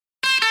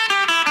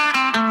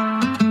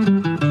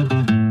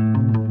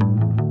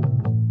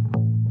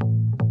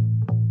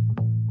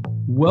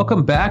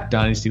Welcome back,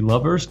 Dynasty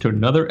lovers, to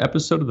another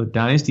episode of the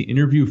Dynasty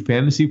Interview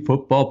Fantasy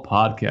Football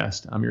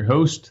Podcast. I'm your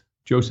host,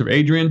 Joseph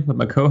Adrian, with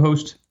my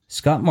co-host,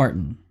 Scott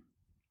Martin.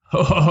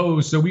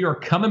 So we are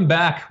coming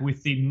back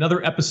with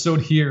another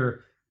episode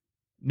here.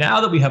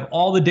 Now that we have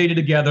all the data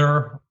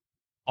together,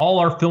 all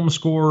our film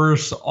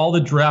scores, all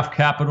the draft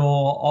capital,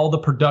 all the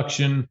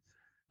production,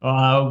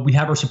 we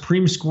have our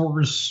supreme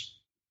scores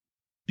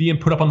being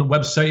put up on the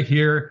website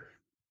here.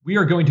 We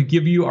are going to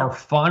give you our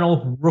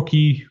final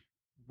rookie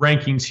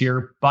rankings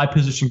here by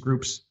position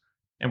groups,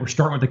 and we're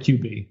starting with the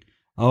QB.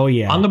 Oh,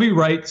 yeah. I'm going to be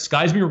right.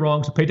 Sky's me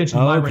wrong, so pay attention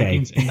to my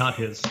rankings and not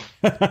his.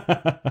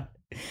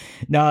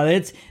 No,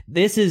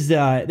 these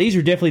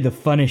are definitely the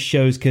funnest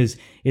shows because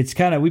it's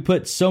kind of, we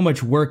put so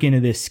much work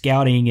into this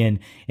scouting and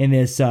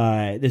this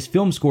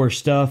film score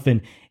stuff,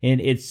 and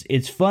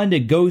it's fun to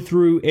go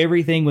through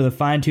everything with a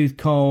fine-tooth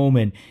comb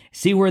and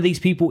see where these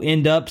people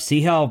end up,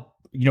 see how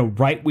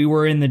right we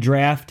were in the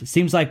draft. It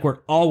seems like we're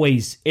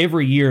always,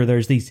 every year,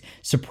 there's these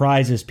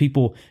surprises.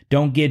 People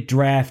don't get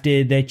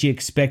drafted that you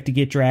expect to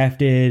get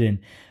drafted, and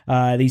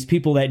these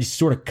people that just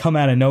sort of come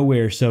out of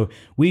nowhere. So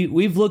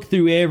we've looked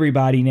through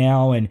everybody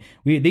now, and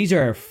these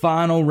are our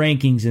final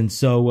rankings. And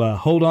so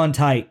hold on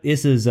tight.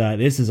 This is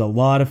a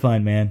lot of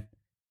fun, man.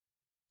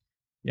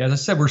 Yeah, as I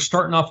said, we're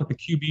starting off with the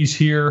QBs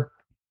here.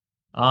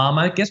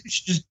 I guess we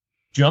should just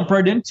jump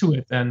right into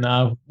it. And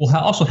we'll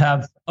also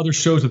have other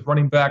shows with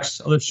running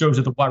backs, other shows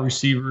with the wide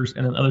receivers,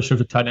 and then other shows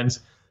with tight ends.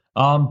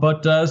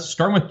 But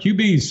starting with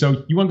QBs.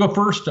 So you want to go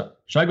first?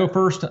 Should I go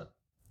first?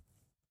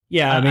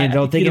 Yeah, I mean, I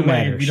don't think it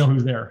matters. You know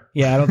who's there.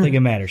 Yeah, I don't think it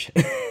matters.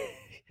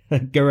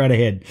 Go right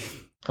ahead.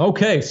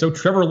 Okay, so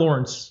Trevor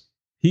Lawrence.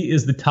 He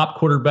is the top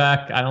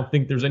quarterback. I don't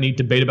think there's any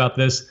debate about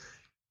this.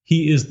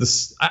 He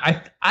is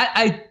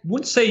I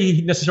wouldn't say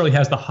he necessarily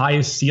has the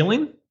highest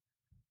ceiling.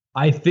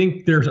 I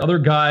think there's other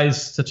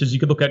guys, such as you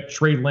could look at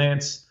Trey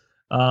Lance,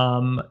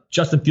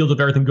 Justin Fields,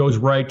 if everything goes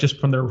right, just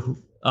from their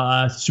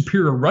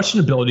superior rushing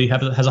ability,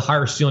 has a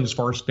higher ceiling as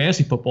far as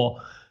fantasy football.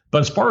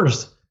 But as far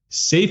as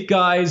safe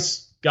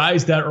guys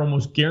that are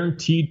almost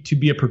guaranteed to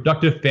be a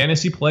productive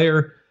fantasy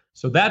player,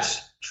 so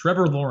that's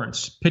Trevor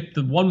Lawrence. Picked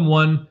the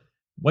 1-1,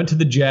 went to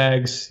the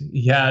Jags.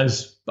 He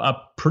has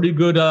pretty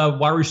good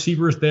wide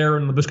receivers there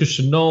in Laviska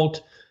Shenault,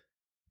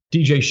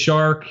 DJ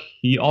Shark.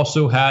 He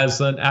also has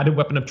an added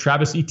weapon of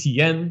Travis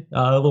Etienne,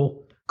 a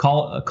little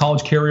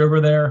college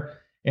carryover there,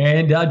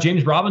 and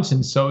James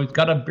Robinson. So it's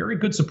got a very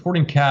good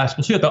supporting cast.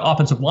 We'll see how the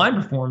offensive line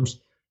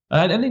performs.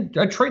 And then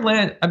Trey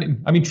Lance. I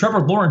mean,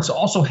 Trevor Lawrence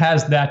also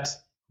has that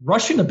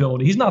rushing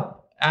ability. He's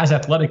not as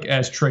athletic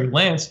as Trey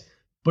Lance,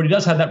 but he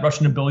does have that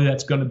rushing ability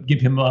that's going to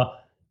give him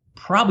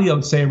probably, I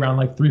would say, around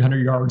like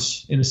 300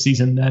 yards in a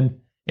season then,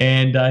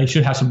 and he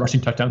should have some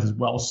rushing touchdowns as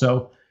well.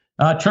 So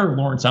Trevor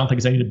Lawrence, I don't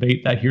think there's any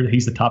debate that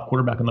he's the top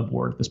quarterback on the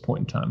board at this point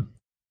in time.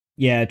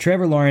 Yeah,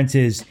 Trevor Lawrence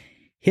his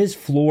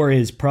floor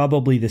is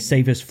probably the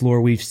safest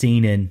floor we've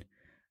seen in,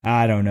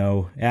 I don't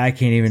know, I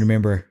can't even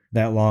remember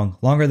that long.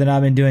 Longer than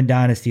I've been doing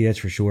Dynasty, that's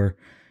for sure.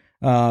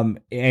 I'm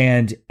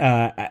real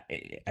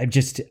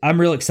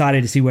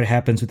excited to see what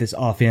happens with this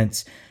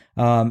offense.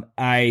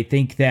 I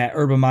think that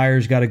Urban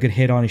Meyer's got a good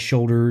head on his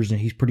shoulders, and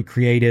he's pretty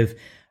creative.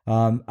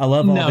 I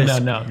love all this.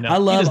 No. I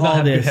love he does not all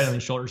have this. A good head on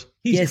his shoulders.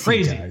 He's yes,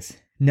 crazy. He does.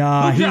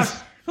 No,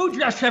 who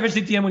drafts Travis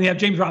Etienne when you have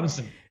James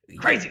Robinson?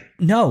 Crazy.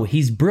 No,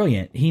 he's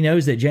brilliant. He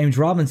knows that James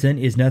Robinson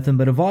is nothing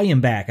but a volume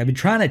back. I've been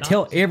trying to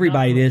tell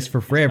everybody this for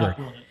forever.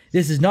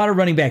 This is not a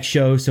running back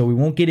show, so we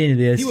won't get into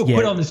this. He will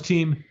quit on this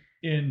team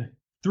in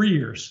 3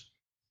 years.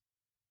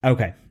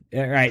 Okay.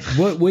 All right.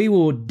 We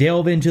will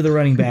delve into the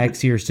running backs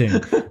here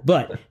soon.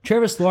 But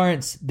Trevor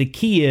Lawrence, the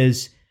key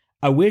is,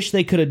 I wish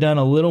they could have done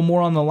a little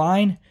more on the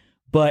line,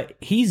 but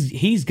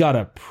he's got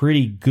a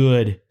pretty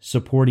good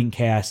supporting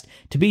cast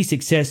to be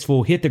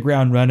successful, hit the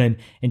ground running,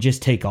 and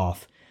just take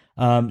off.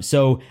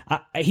 So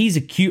he's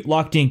a cute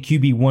locked-in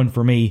QB1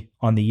 for me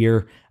on the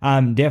year.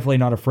 I'm definitely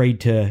not afraid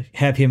to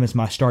have him as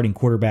my starting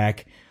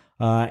quarterback.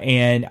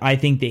 And I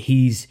think that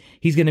he's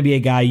going to be a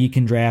guy you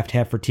can draft,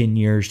 have for 10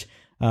 years.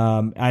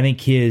 I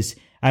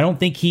don't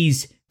think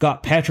he's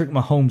got Patrick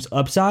Mahomes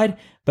upside,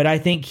 but I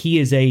think he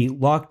is a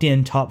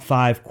locked-in top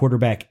 5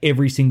 quarterback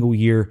every single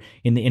year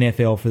in the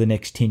NFL for the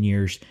next 10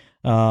 years.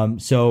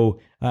 So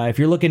if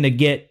you're looking to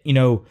get,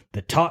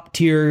 the top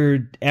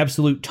tier,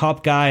 absolute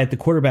top guy at the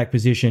quarterback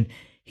position,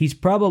 he's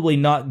probably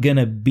not going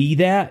to be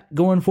that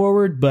going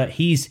forward, but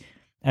you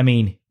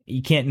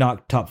can't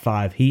knock top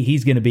 5.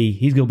 He's going to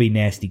be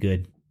nasty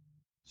good.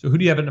 So who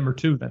do you have at number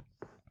 2 then?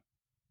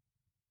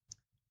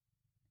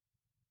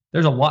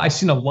 There's a lot. I've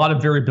seen a lot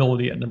of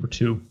variability at number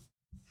 2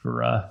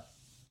 for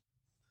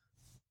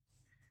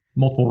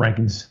multiple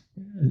rankings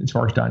as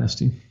far as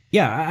Dynasty.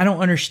 Yeah, I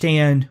don't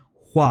understand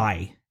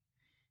why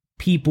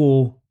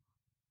people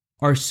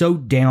are so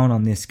down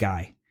on this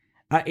guy.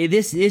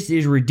 This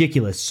is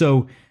ridiculous.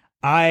 So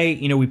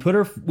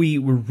we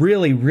were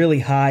really, really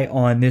high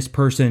on this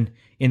person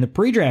in the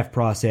pre-draft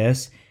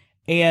process,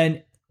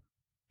 and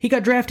he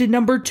got drafted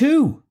number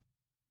 2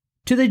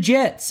 to the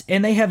Jets,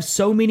 and they have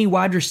so many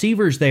wide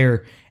receivers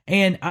there.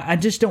 And I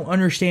just don't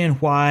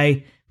understand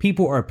why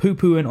people are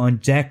poo-pooing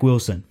on Zach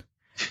Wilson.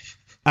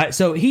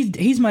 So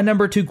he's my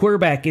number 2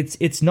 quarterback.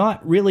 It's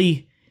not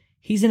really,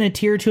 he's in a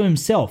tier to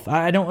himself.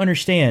 I don't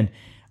understand.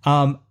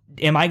 Am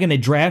I going to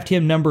draft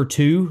him number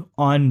 2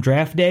 on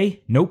draft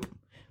day? Nope.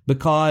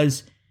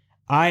 Because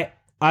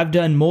I've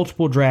done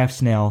multiple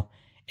drafts now,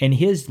 and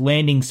his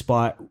landing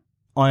spot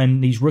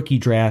on these rookie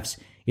drafts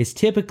is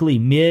typically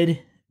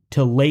mid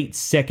to late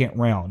second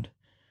round.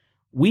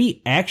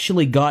 We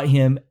actually got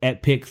him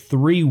at pick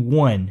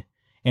 3-1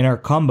 in our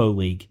combo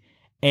league.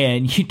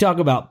 And you talk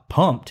about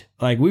pumped.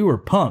 Like, we were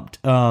pumped.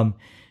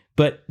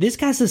 But this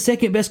guy's the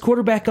second best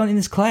quarterback in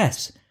this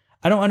class.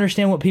 I don't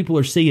understand what people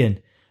are seeing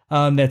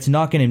that's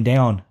knocking him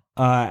down.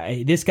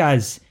 This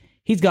guy's,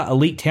 he's got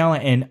elite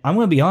talent. And I'm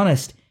going to be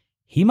honest,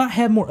 he might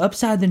have more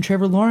upside than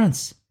Trevor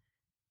Lawrence.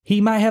 He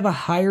might have a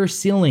higher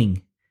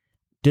ceiling.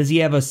 Does he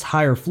have a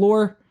higher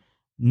floor?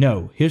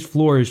 No. His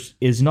floor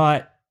is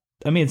not,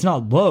 I mean, it's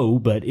not low,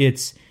 but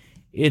it's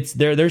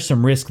there's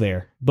some risk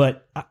there.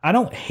 But I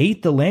don't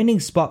hate the landing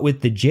spot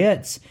with the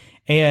Jets,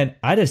 and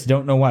I just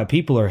don't know why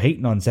people are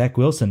hating on Zach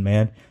Wilson,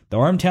 man. The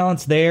arm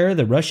talent's there,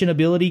 the rushing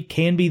ability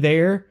can be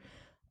there.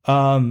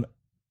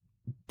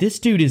 This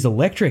dude is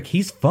electric.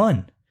 He's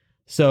fun.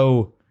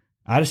 So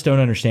I just don't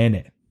understand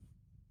it.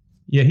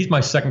 Yeah, he's my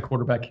second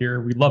quarterback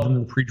here. We loved him in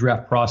the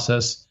pre-draft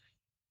process.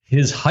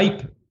 His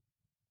hype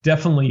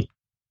definitely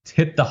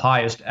hit the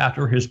highest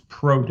after his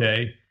pro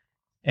day,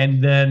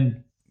 and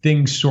then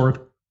things sort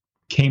of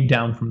came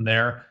down from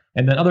there.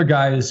 And then other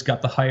guys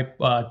got the hype.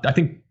 I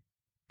think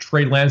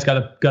Trey Lance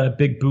got a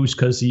big boost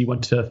because he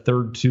went to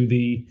third to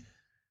the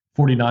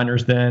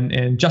 49ers then.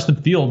 And Justin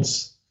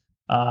Fields,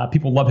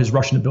 people love his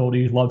rushing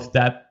ability, love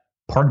that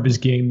part of his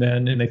game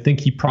then, and they think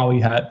he probably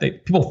had. A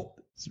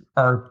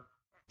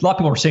lot of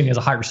people are saying he has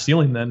a higher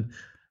ceiling than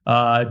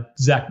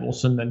Zach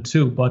Wilson then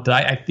too. But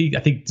I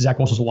think Zach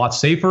Wilson's a lot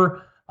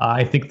safer.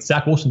 I think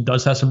Zach Wilson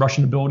does have some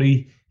rushing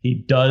ability. He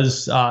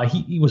does.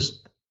 He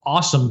was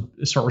awesome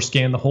as far as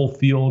scanning the whole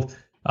field.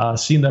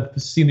 Seeing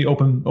the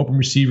open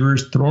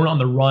receivers, throwing on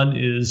the run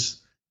is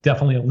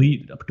definitely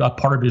elite, a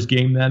part of his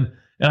game then.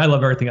 And I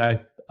love everything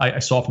I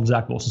saw from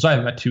Zach Wilson. So I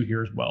have him at 2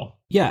 here as well.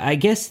 Yeah, I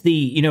guess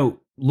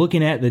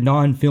looking at the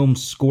non-film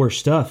score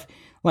stuff,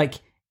 like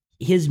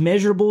his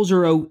measurables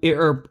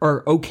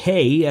are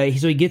okay.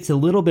 So he gets a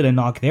little bit of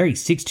knock there.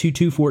 He's 6'2",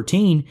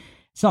 214.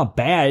 It's not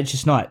bad. It's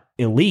just not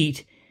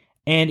elite.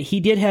 And he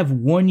did have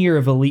 1 year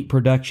of elite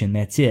production.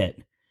 That's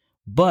it.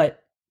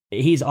 But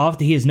he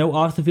has no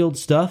off the field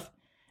stuff.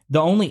 The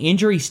only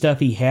injury stuff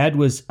he had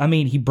was,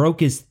 he broke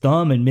his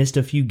thumb and missed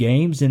a few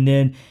games, and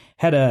then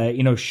had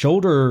a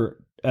shoulder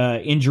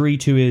injury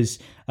to his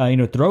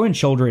throwing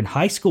shoulder in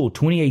high school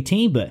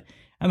 2018. But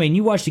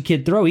you watch the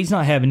kid throw, he's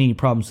not having any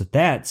problems with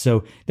that.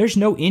 So there's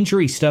no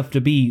injury stuff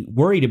to be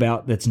worried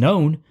about that's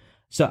known.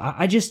 So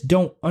I just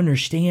don't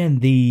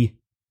understand the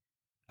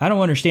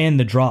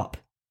drop.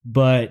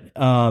 But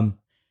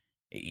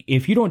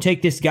if you don't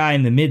take this guy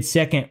in the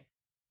mid-second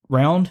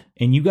round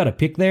and you got a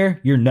pick there,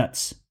 you're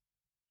nuts.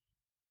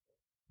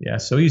 Yeah,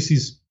 so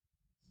he's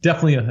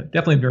definitely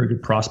a very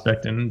good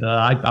prospect, and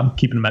I'm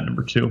keeping him at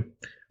number 2.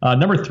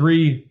 Number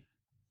 3,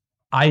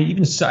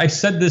 I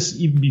said this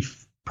even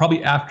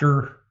probably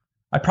after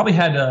I probably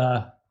had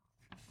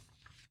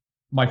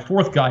my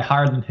fourth guy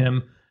higher than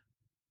him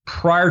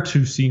prior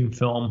to seeing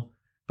film,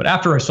 but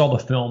after I saw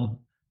the film,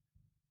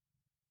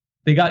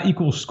 they got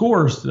equal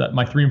scores, that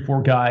my 3 and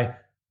 4 guy,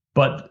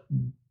 but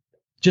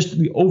just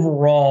the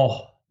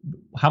overall,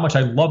 how much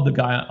I love the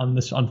guy on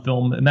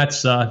film, and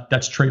that's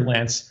Trey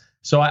Lance.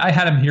 So I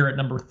had him here at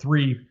number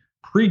 3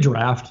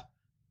 pre-draft,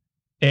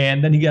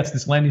 and then he gets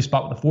this landing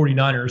spot with the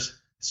 49ers.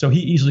 So he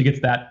easily gets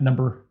that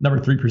number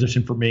 3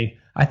 position for me.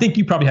 I think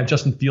you probably have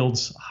Justin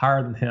Fields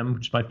higher than him,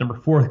 which is my number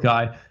 4th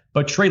guy.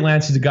 But Trey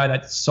Lance is a guy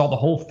that saw the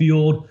whole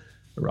field,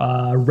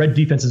 read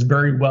defenses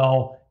very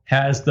well,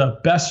 has the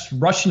best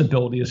rushing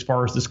ability as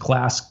far as this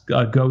class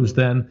goes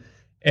then,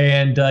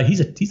 and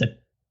he's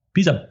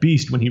a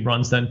beast when he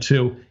runs then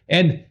too.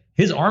 And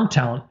his arm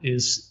talent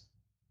is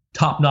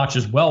top notch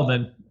as well.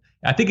 Then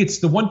I think it's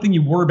the one thing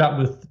you worry about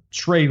with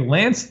Trey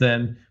Lance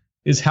then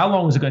is how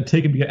long is it going to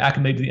take him to get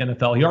acclimated to the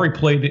NFL? He already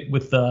played it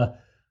with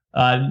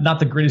not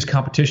the greatest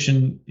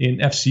competition in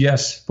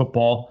FCS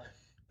football,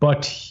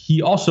 but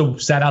he also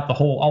sat out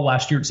all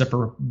last year except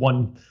for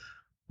one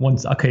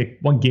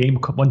game,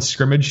 one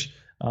scrimmage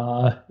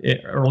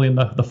early in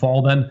the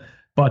fall then.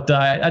 But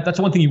that's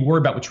one thing you worry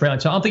about with Trey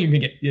Lance. So I don't think you're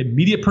going to get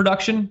immediate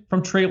production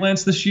from Trey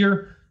Lance this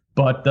year,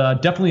 but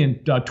definitely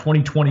in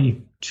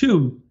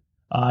 2022,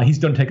 he's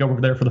going to take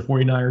over there for the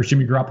 49ers.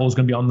 Jimmy Garoppolo is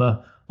going to be on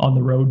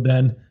the road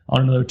then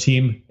on another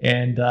team,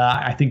 and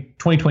I think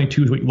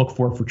 2022 is what you look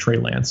for Trey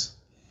Lance.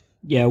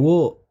 Yeah,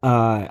 we'll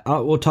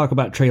talk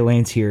about Trey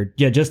Lance here.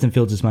 Yeah, Justin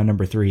Fields is my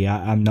number 3.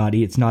 I'm not.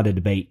 It's not a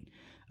debate.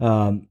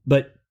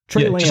 But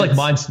Trey Lance, just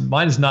like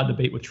mine is not a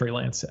debate with Trey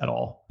Lance at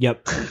all.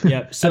 Yep.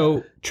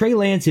 So Trey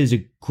Lance is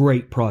a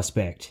great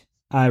prospect.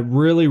 I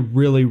really,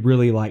 really,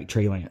 really like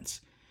Trey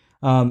Lance.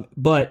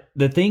 But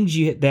the things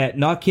that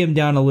knock him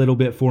down a little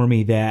bit for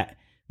me that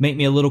make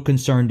me a little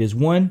concerned is,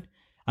 one,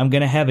 I'm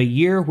going to have a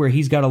year where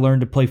he's got to learn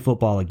to play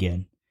football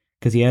again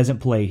because he hasn't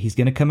played. He's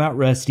going to come out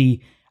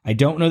rusty. I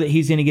don't know that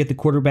he's going to get the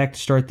quarterback to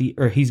start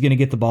or he's going to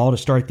get the ball to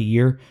start the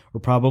year. We're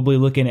probably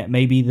looking at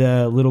maybe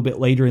the little bit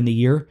later in the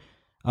year.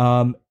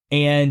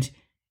 And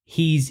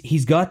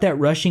he's got that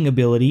rushing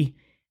ability,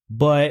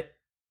 but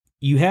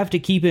you have to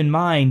keep in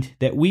mind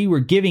that we were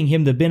giving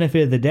him the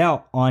benefit of the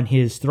doubt on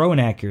his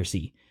throwing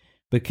accuracy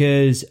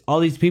because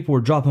all these people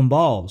were dropping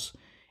balls.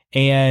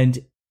 And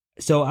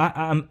so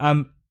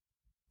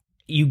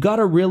you got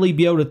to really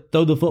be able to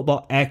throw the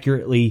football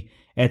accurately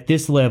at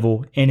this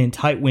level and in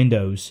tight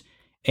windows.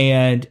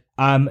 And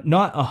I'm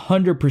not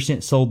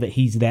 100% sold that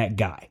he's that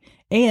guy.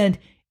 And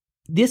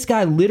this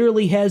guy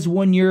literally has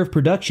 1 year of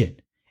production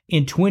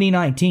in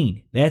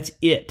 2019. That's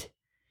it.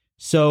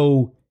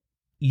 So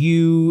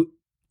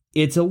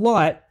it's a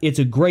lot. It's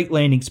a great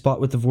landing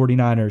spot with the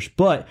 49ers,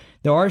 but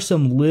there are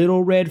some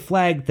little red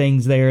flag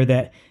things there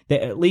that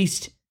at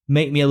least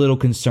make me a little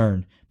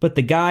concerned. But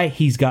the guy,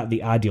 he's got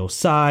the ideal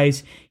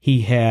size.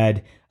 He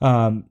had,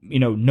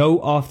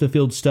 no off the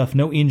field stuff,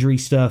 no injury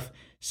stuff.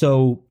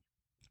 So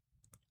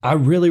I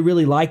really,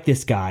 really like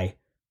this guy,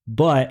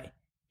 but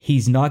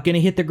he's not going to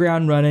hit the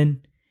ground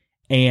running.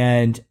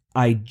 And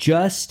I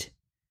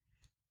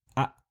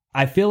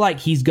feel like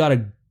he's got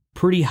a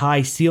pretty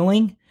high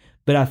ceiling,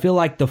 but I feel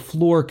like the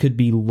floor could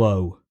be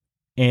low.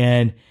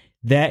 And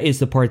that is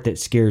the part that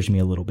scares me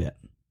a little bit.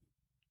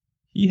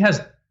 He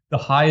has the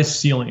highest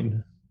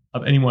ceiling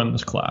of anyone in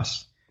this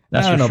class.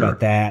 That's I don't know sure. about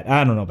that.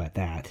 I don't know about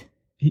that.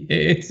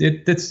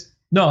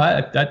 No,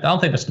 I don't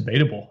think that's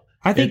debatable.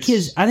 I think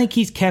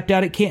he's capped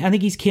out at I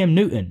think he's Cam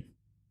Newton.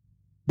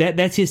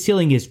 That's his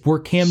ceiling is where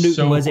Cam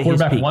Newton was at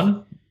his peak. Quarterback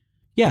one?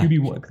 Yeah.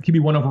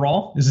 QB one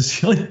overall is his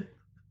ceiling.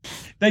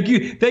 Thank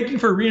you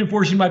for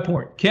reinforcing my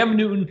point. Cam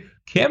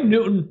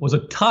Newton was a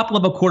top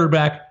level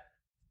quarterback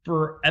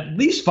for at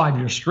least 5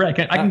 years straight.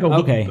 I can go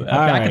look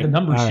back at the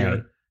numbers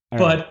here.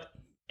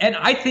 And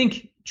I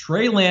think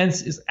Trey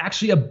Lance is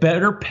actually a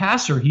better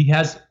passer. He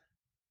has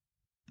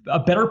a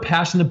better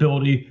passing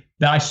ability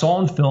that I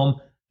saw in film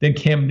than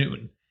Cam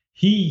Newton.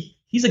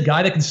 He's a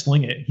guy that can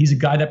sling it. He's a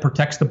guy that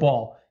protects the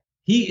ball.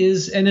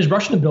 And his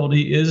rushing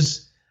ability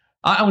is,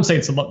 I wouldn't say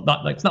it's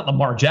not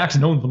Lamar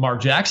Jackson. No one's Lamar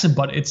Jackson,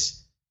 but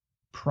it's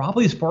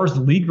probably, as far as the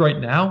league right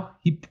now,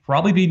 he'd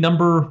probably be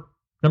number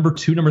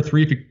 2, number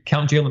 3 if you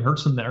count Jalen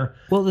Hurts in there.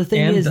 Well, the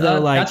thing is,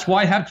 though, that's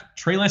why I have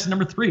Trey Lance at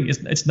number 3.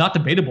 It's not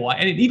debatable.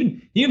 And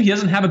even if he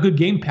doesn't have a good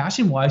game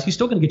passing wise, he's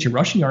still going to get you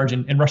rushing yards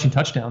and rushing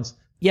touchdowns.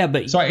 Yeah,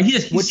 but so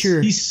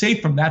he's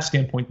safe from that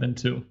standpoint then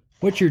too.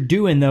 What you're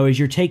doing though is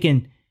you're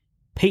taking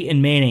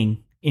Peyton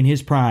Manning in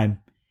his prime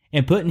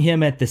and putting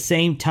him at the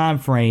same time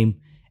frame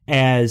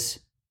as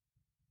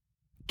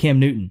Cam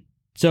Newton.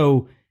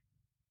 So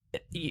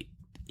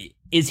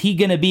is he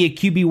going to be a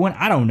QB1?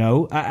 I don't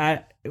know.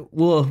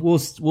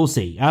 We'll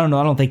see. I don't know.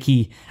 I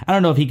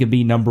don't know if he could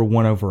be number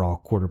 1 overall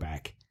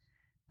quarterback.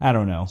 I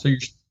don't know. So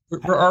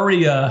we're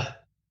already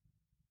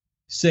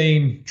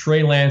saying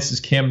Trey Lance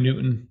is Cam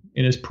Newton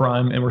in his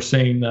prime, and we're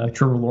saying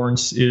Trevor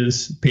Lawrence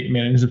is Peyton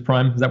Manning in his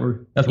prime. Is that where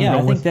that's what we're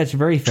going with? I think that's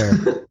very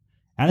fair.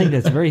 I think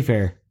that's very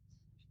fair.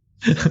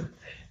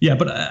 Yeah,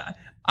 but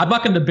I'm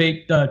not going to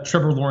debate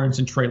Trevor Lawrence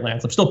and Trey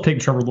Lance. I'm still taking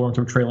Trevor Lawrence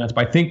over Trey Lance,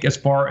 but I think as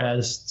far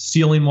as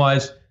ceiling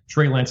wise,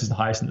 Trey Lance is the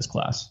highest in this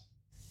class,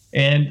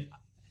 and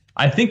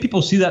I think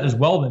people see that as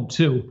well then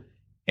too.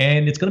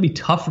 And it's going to be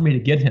tough for me to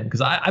get him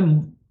because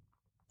I'm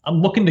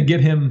looking to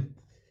get him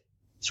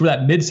sort of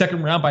that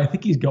mid-second round, but I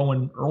think he's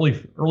going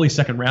early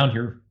second round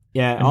here.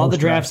 Yeah, all the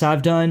drafts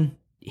I've done,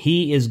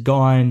 he is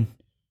gone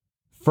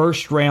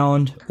first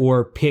round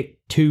or pick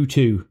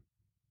 2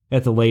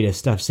 at the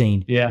latest I've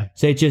seen. Yeah.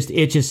 So it's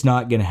just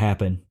not going to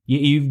happen.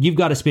 You've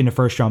got to spend a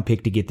first round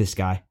pick to get this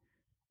guy.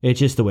 It's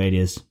just the way it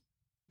is.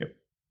 Yep.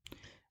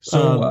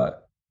 So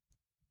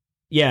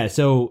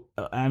So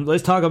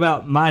let's talk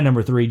about my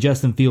number 3,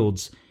 Justin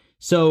Fields.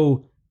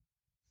 So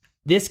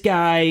this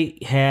guy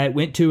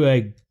went to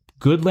a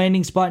good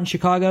landing spot in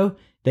Chicago.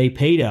 They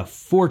paid a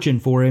fortune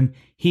for him.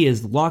 He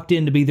is locked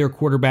in to be their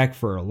quarterback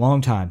for a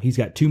long time. He's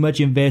got too much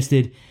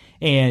invested,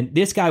 and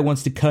this guy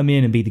wants to come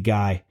in and be the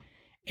guy.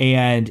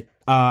 And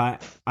I'm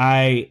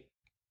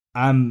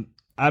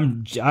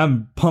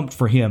pumped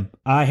for him.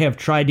 I have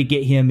tried to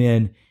get him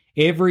in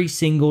every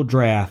single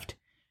draft,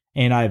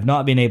 and I have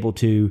not been able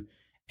to.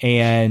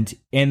 And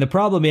the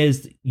problem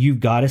is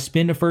you've got to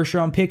spend a first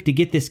round pick to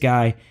get this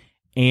guy,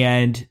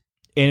 and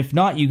if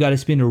not, you got to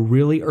spend a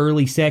really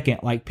early second,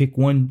 like pick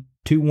 1,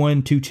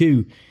 2,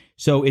 2.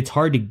 So it's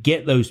hard to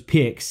get those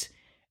picks.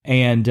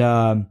 And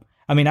I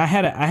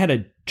had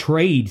a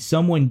trade.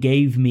 Someone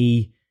gave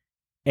me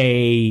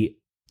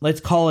let's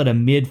call it a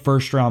mid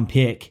first round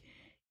pick,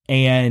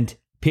 and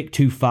pick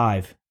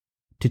 2-5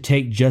 to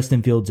take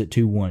Justin Fields at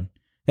 2-1.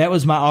 That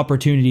was my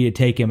opportunity to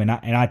take him, and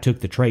I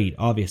took the trade.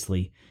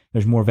 Obviously,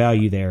 there's more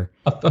value there.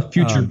 A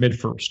future mid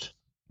first.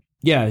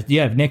 Yeah,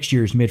 next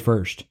year's mid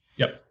first.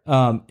 Yep.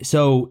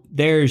 So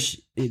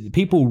there's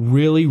people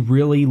really,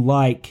 really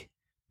like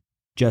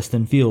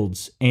Justin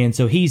Fields. And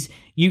so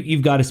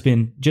you've got to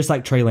spend, just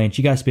like Trey Lance,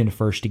 you got to spend a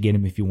first to get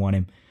him if you want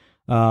him.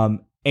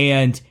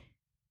 And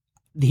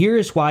here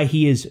is why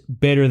he is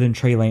better than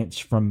Trey Lance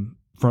from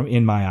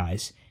in my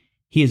eyes.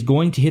 He is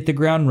going to hit the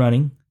ground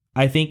running.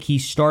 I think he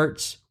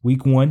starts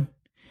week 1.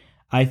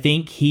 I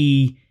think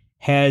he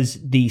has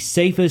the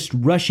safest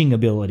rushing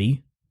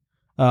ability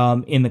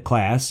in the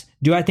class.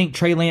 Do I think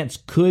Trey Lance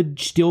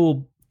could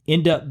still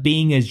end up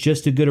being as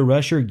just as good a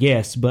rusher?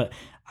 Yes, but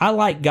I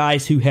like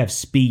guys who have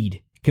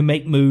speed, can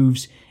make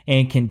moves,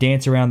 and can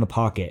dance around the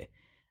pocket.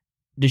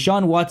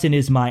 Deshaun Watson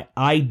is my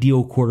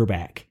ideal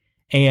quarterback,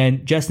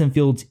 and Justin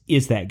Fields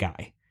is that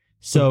guy.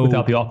 So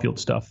without the off-field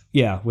stuff.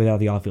 Yeah, without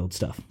the off-field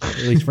stuff,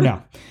 at least for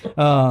now.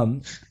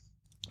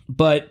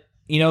 But,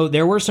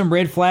 there were some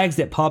red flags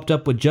that popped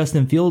up with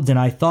Justin Fields, and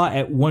I thought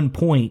at one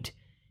point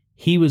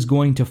he was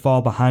going to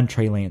fall behind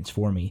Trey Lance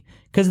for me.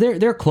 Because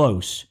they're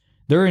close.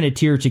 They're in a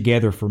tier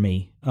together for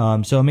me.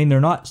 They're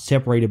not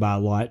separated by a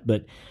lot,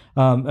 but,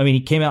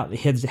 he came out,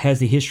 has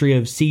the history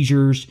of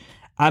seizures.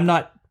 I'm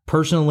not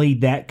personally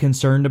that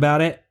concerned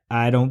about it.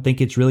 I don't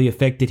think it's really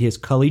affected his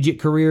collegiate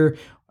career.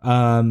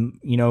 I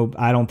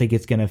don't think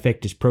it's going to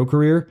affect his pro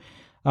career.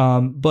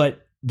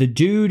 But the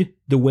dude,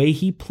 the way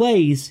he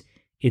plays,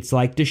 it's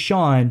like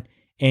Deshaun,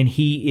 and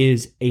he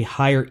is a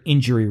higher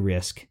injury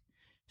risk.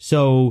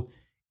 So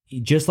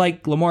just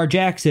like Lamar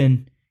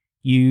Jackson,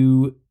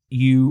 you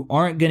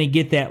aren't going to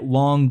get that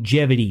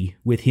longevity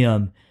with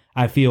him,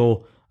 I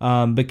feel,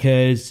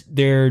 because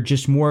they're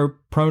just more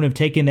prone of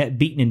taking that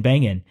beating and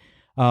banging.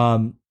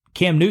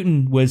 Cam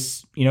Newton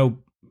was,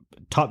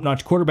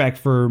 top-notch quarterback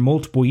for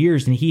multiple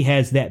years, and he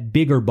has that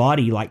bigger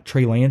body like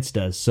Trey Lance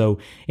does. So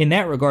in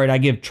that regard, I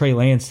give Trey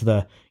Lance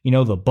the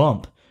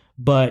bump.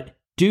 But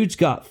dude's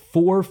got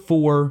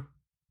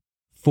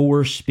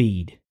 4.44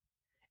 speed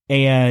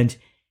and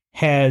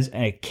has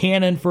a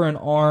cannon for an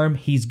arm.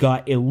 He's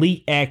got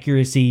elite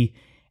accuracy,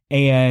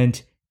 and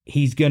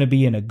he's going to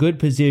be in a good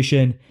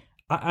position.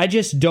 I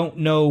just don't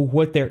know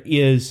what there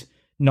is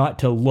not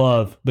to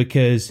love,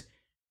 because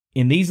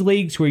in these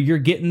leagues where you're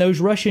getting those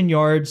rushing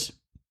yards,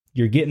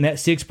 you're getting that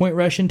 6-point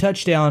rushing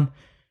touchdown,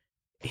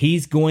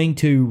 he's going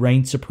to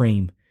reign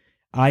supreme.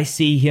 I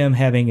see him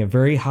having a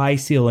very high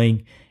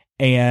ceiling,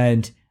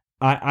 and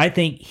I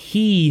think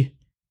he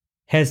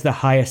has the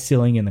highest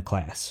ceiling in the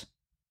class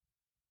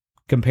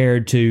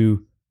compared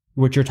to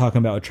what you're talking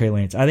about with Trey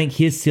Lance. I think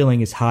his ceiling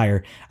is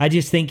higher. I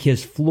just think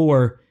his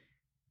floor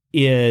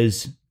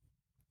is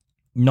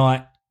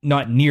not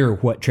near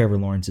what Trevor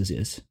Lawrence's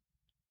is.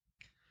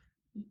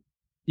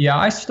 Yeah,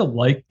 I still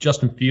like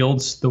Justin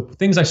Fields. The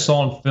things I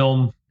saw in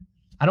film,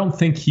 I don't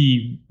think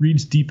he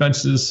reads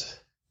defenses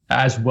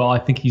as well. I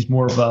think he's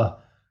more of a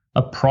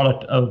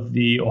product of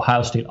the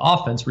Ohio State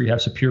offense, where you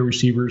have superior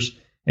receivers,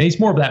 and he's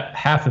more of that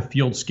half a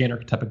field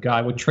scanner type of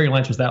guy. With Trey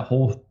Lance was that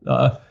whole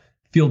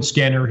field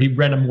scanner. He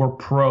ran a more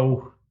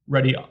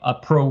pro-ready,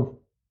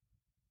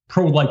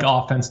 pro-like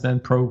offense than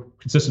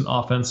pro-consistent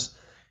offense.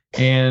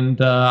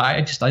 And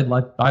I'm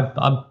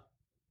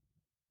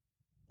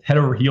head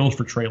over heels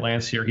for Trey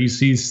Lance here. He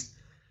is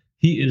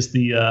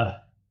the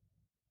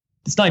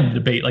it's not even a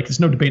debate. Like, there's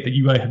no debate that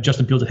you have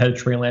Justin Fields ahead of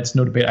Trey Lance.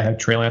 No debate I have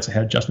Trey Lance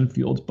ahead of Justin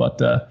Fields. But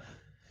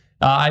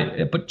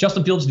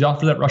Justin Fields is off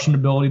for that rushing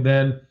ability.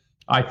 Then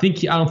I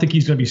don't think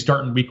he's going to be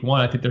starting week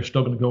 1. I think they're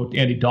still going to go with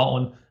Andy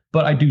Dalton.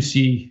 But I do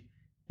see,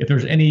 if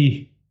there's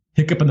any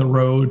hiccup in the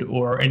road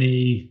or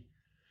any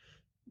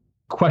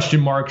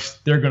question marks,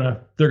 they're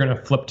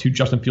gonna flip to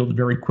Justin Fields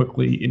very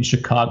quickly in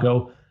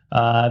Chicago.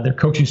 Their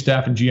coaching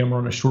staff and GM are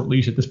on a short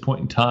leash at this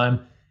point in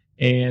time,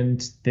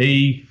 and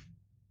they're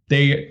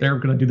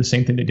going to do the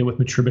same thing they did with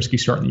Mitch Trubisky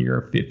starting the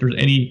year. If there's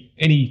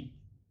any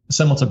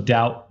semblance of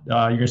doubt,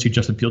 you're going to see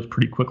Justin Fields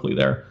pretty quickly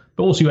there.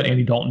 But we'll see what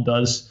Andy Dalton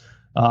does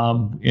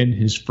in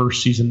his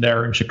first season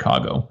there in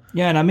Chicago.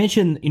 Yeah, and I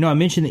mentioned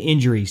the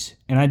injuries,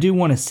 and I do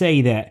want to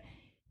say that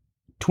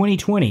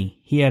 2020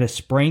 he had a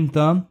sprained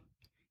thumb,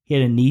 he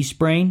had a knee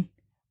sprain,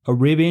 a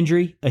rib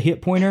injury, a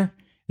hip pointer.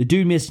 The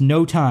dude missed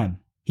no time.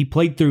 He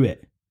played through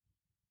it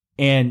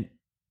and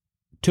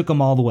took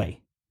them all the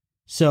way.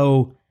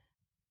 So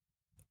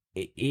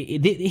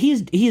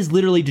he is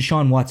literally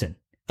Deshaun Watson,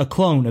 a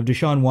clone of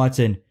Deshaun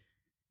Watson,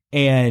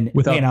 and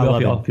without I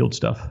love the him. off-field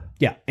stuff.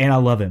 Yeah, and I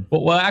love him.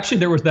 Well, actually,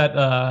 there was that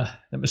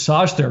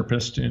massage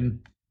therapist in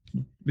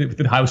the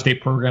Ohio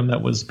State program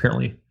that was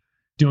apparently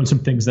doing some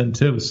things then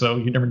too. So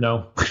you never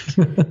know.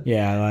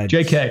 Yeah,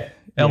 JK,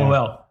 LOL.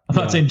 Yeah. I'm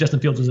not saying Justin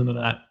Fields is into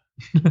that.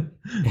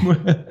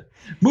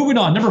 Moving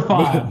on, number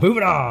 5.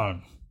 Moving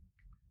on.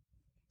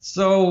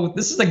 So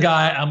this is a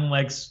guy I'm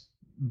like,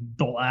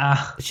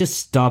 blah. Let's just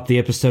stop the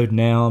episode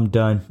now. I'm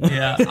done.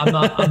 Yeah, I'm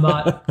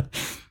not.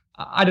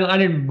 I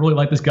didn't really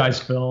like this guy's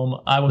film.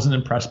 I wasn't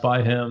impressed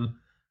by him,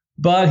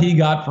 but he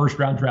got first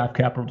round draft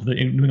capital to the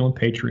New England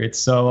Patriots.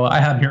 So I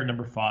have him here at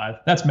number 5.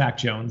 That's Mac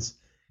Jones.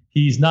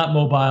 He's not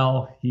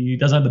mobile. He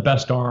doesn't have the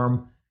best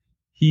arm.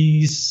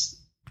 He's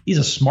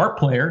a smart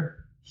player.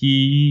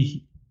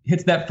 He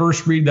hits that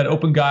first read, that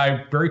open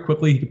guy very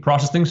quickly. He can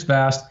process things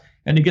fast,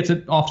 and he gets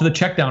it off to the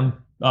check down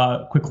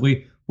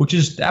quickly, which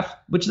is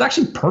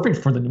actually perfect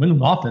for the New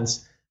England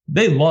offense.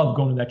 They love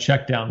going to that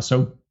check down.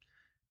 So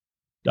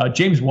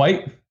James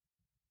White,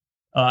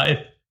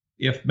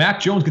 if Mac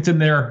Jones gets in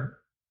there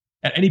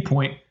at any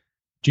point,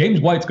 James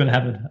White's going to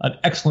have an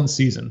excellent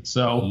season.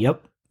 So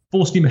yep,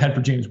 full steam ahead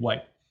for James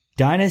White.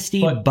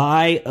 Dynasty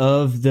buy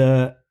of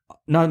the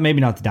maybe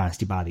not the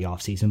dynasty buy of the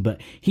offseason,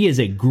 but he is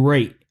a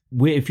great.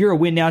 If you're a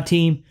win now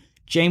team,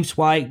 James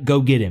White,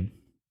 go get him.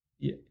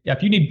 Yeah,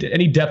 if you need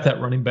any depth at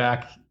running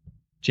back,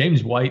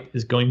 James White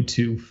is going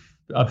to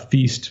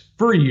feast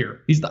for a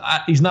year. He's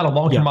not a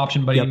long-term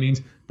option by any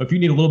means, but if you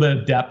need a little bit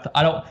of depth,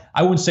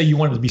 I wouldn't say you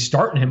want to be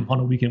starting him on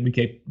a week in,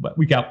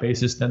 week out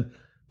basis then,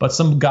 but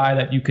some guy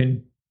that you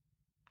can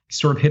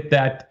sort of hit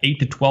that 8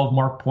 to 12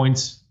 mark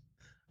points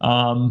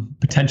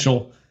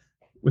potential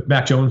with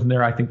Mac Jones in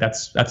there. I think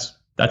that's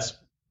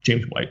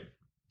James White.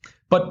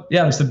 But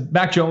yeah, like I said,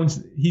 Mac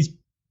Jones, he's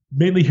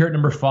mainly here at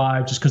number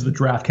 5 just because of the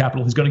draft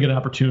capital. He's going to get an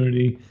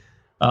opportunity,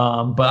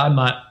 but I'm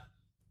not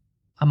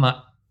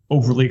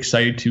overly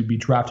excited to be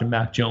drafting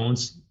Mac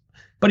Jones.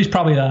 But he's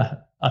probably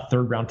a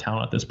third-round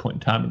talent at this point in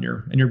time in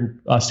your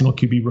single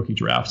QB rookie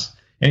drafts,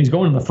 and he's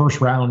going in the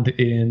first round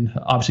in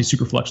obviously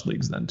Superflex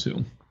leagues then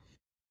too.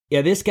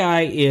 Yeah, this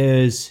guy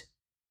is.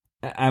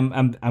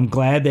 I'm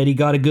glad that he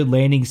got a good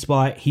landing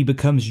spot. He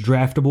becomes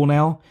draftable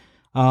now,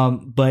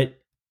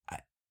 but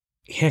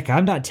heck,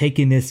 I'm not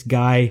taking this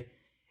guy,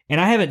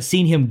 and I haven't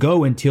seen him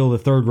go until the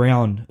third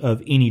round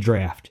of any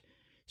draft.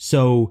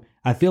 So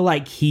I feel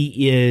like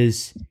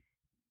he's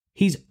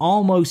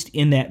almost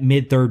in that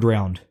mid-third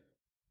round,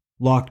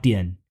 locked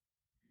in.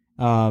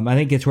 I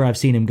think it's where I've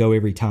seen him go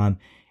every time.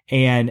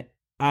 And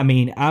I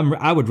mean,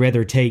 I would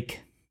rather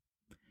take,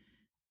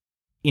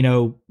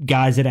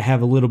 guys that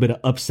have a little bit of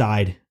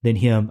upside than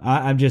him.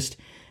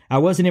 I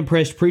wasn't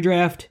impressed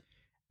pre-draft.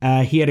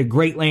 He had a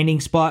great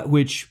landing spot,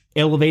 which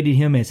elevated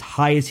him as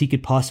high as he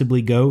could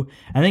possibly go.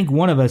 I think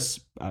one of us,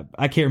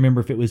 I can't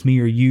remember if it was me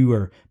or you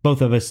or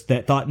both of us,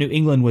 that thought New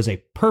England was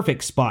a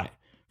perfect spot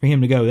for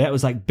him to go. That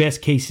was like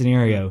best case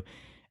scenario.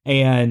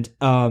 And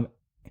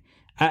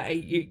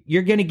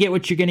you're going to get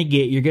what you're going to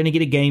get. You're going to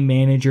get a game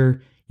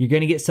manager. You're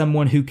going to get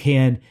someone who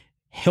can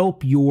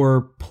help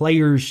your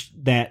players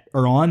that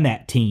are on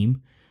that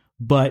team,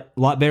 but a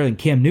lot better than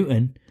Cam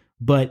Newton.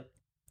 But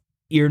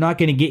you're not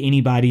going to get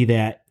anybody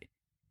that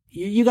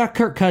you got.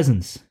 Kirk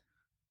Cousins.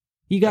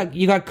 You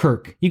got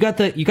Kirk. You got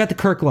the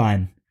Kirk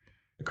line.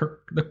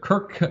 The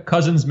Kirk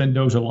Cousins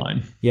Mendoza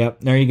line.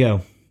 Yep, there you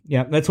go.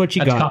 Yep, that's what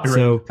you got.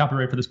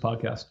 Copyright for this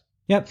podcast.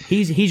 Yep,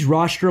 he's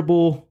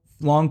rosterable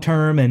long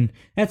term, and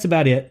that's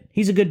about it.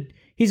 He's a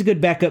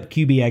good backup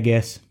QB, I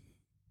guess,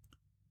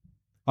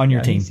 on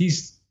your team.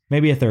 He's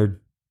maybe a third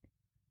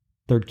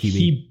QB.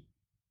 He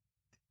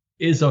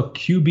is a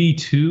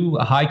QB2,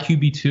 a high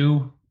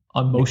QB2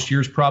 on most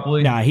years,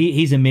 probably. Nah,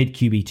 he's a mid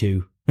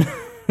QB2.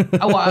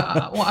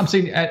 I'm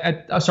saying,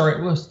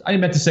 sorry, I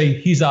meant to say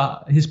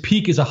his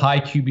peak is a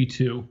high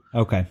QB2.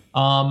 Okay.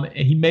 And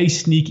he may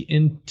sneak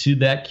into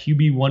that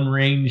QB1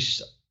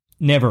 range.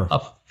 Never.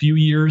 A few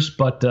years,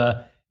 but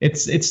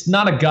it's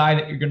not a guy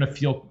that you're going to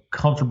feel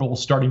comfortable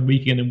starting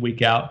week in and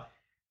week out.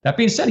 That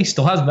being said, he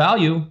still has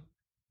value,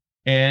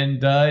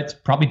 and it's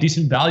probably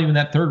decent value in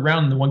that third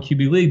round in the 1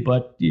 QB league,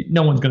 but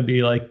no one's going to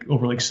be like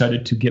overly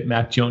excited to get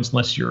Mac Jones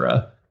unless you're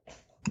a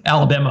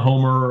Alabama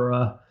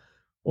homer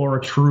or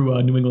a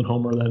true New England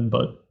homer then,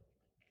 but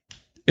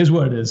is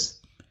what it is.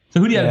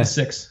 So who do you have at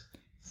 6?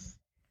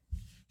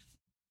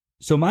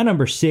 So my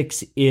number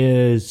 6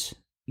 is,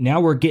 now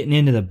we're getting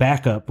into the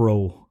backup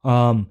role.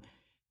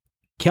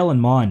 Kellen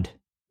Mond.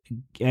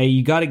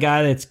 You got a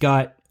guy that's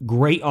got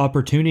great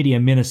opportunity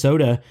in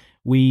Minnesota.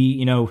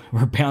 We're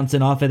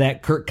bouncing off of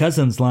that Kirk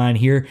Cousins line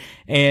here.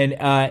 And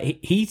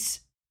he's,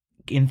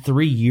 in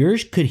 3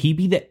 years, could he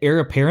be the heir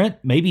apparent?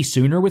 Maybe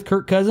sooner with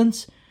Kirk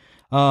Cousins?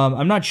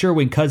 I'm not sure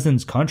when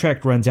Cousins'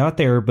 contract runs out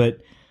there, but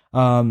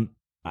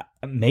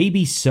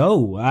maybe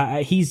so.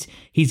 He's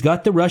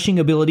got the rushing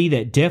ability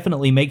that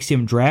definitely makes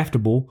him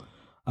draftable.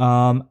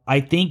 I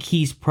think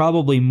he's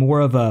probably more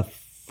of a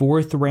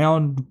 4th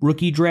round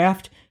rookie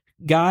draft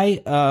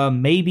guy,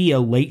 maybe a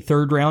late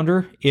 3rd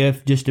rounder,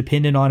 if just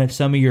depending on if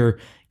some of your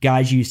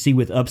guys you see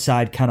with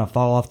upside kind of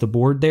fall off the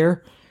board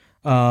there.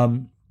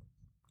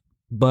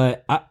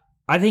 But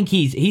I think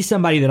he's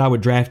somebody that I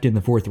would draft in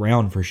the 4th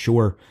round for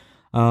sure.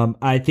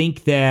 I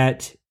think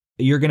that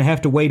you're going to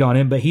have to wait on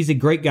him, but he's a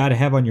great guy to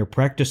have on your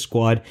practice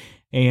squad.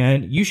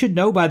 And you should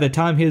know by the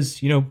time his,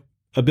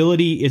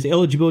 his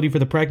eligibility for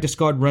the practice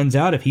squad runs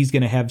out, if he's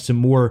going to have some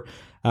more,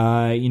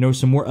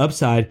 some more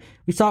upside.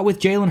 We saw it with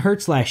Jalen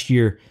Hurts last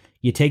year.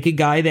 You take a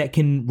guy that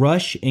can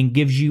rush and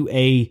gives you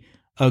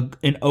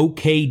an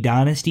okay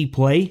dynasty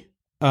play,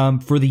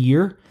 for the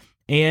year,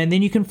 and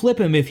then you can flip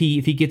him if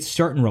he gets a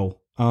starting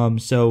role.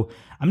 So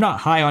I'm not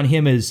high on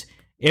him as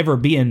ever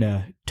being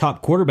a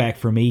top quarterback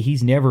for me.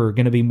 He's never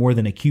going to be more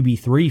than a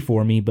QB3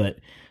 for me, but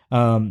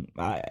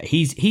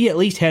he at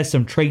least has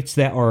some traits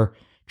that are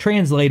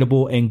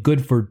translatable and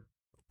good for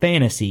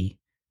fantasy,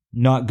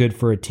 not good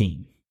for a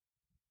team.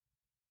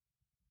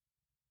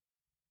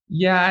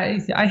 Yeah,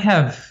 I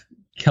have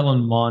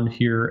Kellen Mond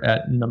here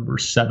at number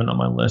 7 on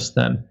my list.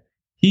 Then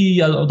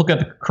look at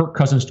the Kirk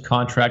Cousins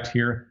contract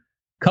here.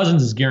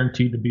 Cousins is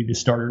guaranteed to be the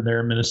starter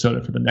there in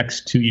Minnesota for the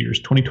next 2 years,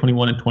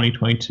 2021 and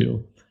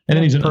 2022. And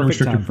then he's an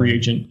unrestricted free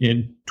agent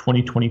in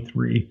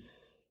 2023.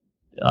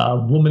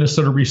 Will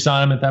Minnesota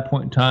re-sign him at that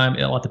point in time?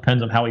 It all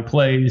depends on how he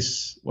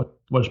plays, what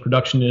his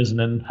production is, and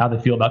then how they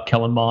feel about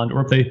Kellen Mond,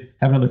 or if they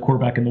have another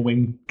quarterback in the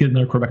wing, get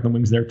another quarterback in the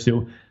wings there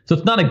too. So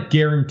it's not a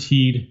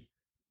guaranteed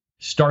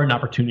starting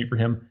opportunity for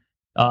him.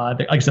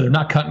 Like I said, they're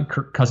not cutting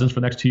Kirk Cousins for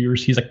the next 2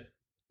 years. He's a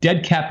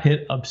dead cap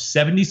hit of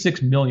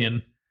 $76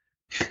 million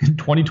in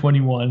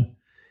 2021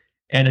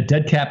 and a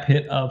dead cap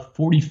hit of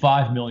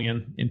 $45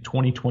 million in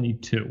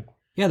 2022.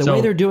 Yeah, the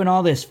way they're doing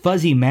all this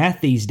fuzzy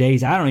math these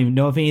days, I don't even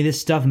know if any of this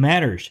stuff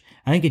matters.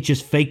 I think it's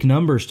just fake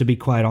numbers, to be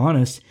quite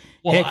honest.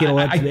 Well, heck,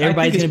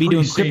 everybody's going to be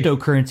doing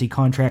cryptocurrency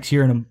contracts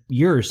here in a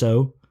year or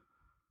so.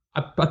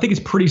 I think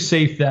it's pretty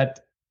safe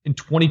that in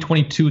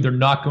 2022, they're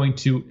not going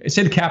to –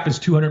 say the cap is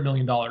 $200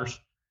 million.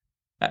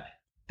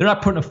 They're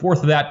not putting a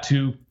fourth of that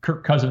to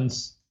Kirk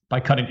Cousins by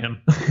cutting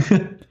him.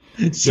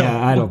 So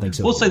yeah, I don't think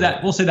so. We'll say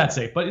that's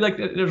safe. But like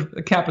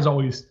the cap is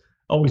always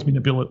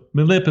manipulatable.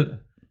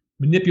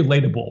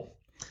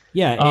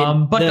 Yeah,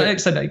 but like I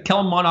said,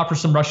 Kellen Mond offers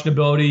some rushing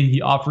ability.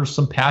 He offers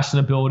some passing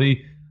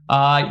ability.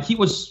 He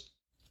wasn't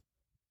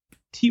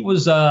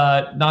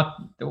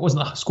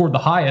scored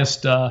the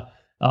highest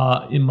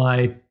in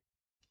my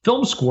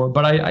film score,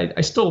 but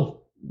I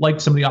still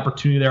liked some of the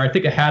opportunity there. I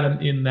think I had him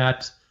in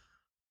that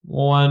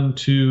 1,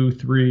 2,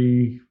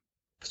 3,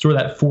 sort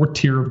of that 4th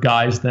tier of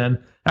guys.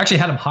 Then I actually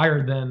had him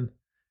higher than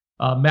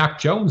Mac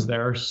Jones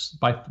there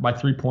by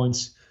 3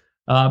 points.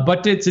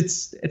 But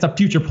it's a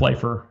future play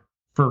for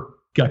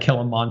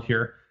Kellen Mond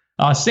here.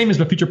 Same as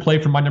the future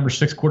play for my number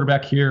 6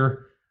 quarterback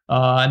here,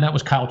 and that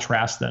was Kyle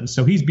Trask then.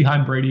 So he's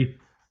behind Brady.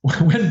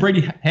 When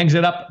Brady hangs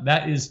it up,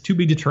 that is to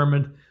be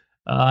determined.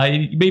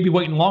 You may be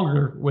waiting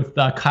longer with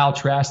Kyle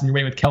Trask than you're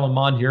waiting with Kellen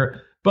Mond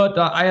here. But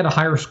I had a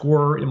higher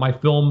score in my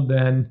film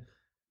than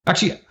 – I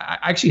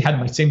actually had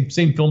my same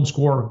film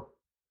score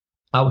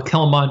with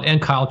Kellen Mond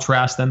and Kyle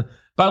Trask then.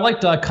 But I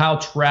liked Kyle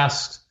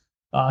Trask's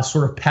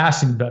sort of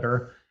passing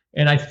better.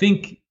 And I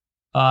think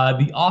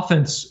the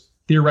offense –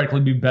 theoretically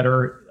be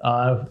better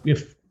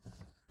if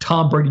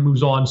Tom Brady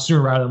moves on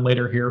sooner rather than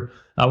later here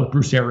with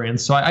Bruce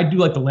Arians. So I do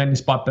like the landing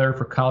spot better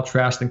for Kyle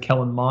Trask than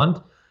Kellen Mond.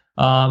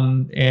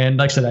 And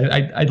like I said,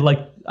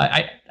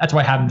 that's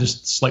why I have him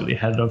just slightly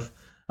ahead of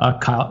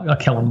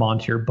Kellen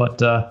Mond here.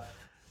 But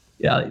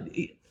yeah,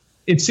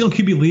 in single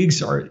QB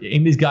leagues, are any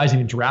of these guys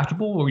even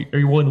draftable? Or are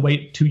you willing to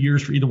wait 2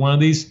 years for either one of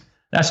these?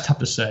 That's tough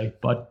to say.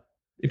 But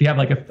if you have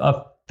like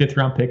a 5th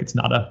round pick, it's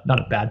not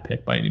a bad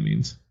pick by any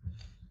means.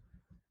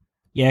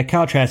 Yeah,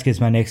 Kyle Trask is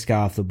my next guy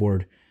off the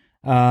board.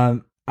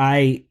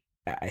 I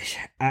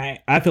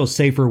feel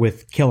safer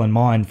with Kellen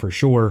Mond for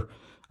sure.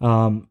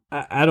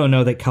 I don't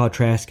know that Kyle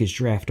Trask is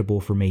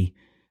draftable for me.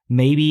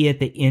 Maybe at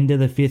the end of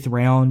the 5th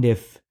round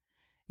if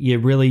you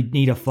really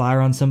need a flyer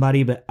on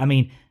somebody. But I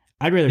mean,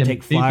 I'd rather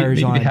take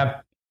flyers on.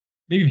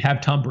 Maybe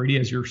have Tom Brady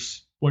as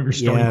one of your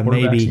starting quarterbacks.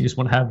 Maybe. And you just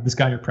want to have this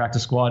guy in your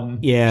practice squad,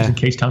 and just in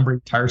case Tom Brady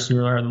retires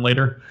sooner rather than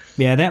later.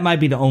 Yeah, that might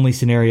be the only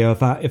scenario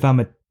if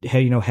I'm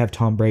have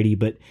Tom Brady,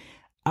 but.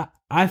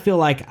 I feel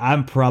like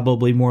I'm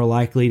probably more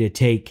likely to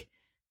take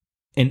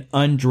an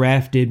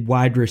undrafted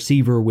wide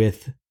receiver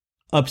with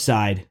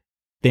upside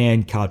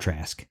than Kyle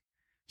Trask.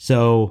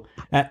 So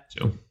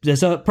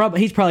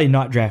he's probably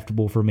not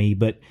draftable for me,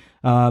 but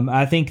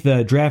I think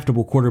the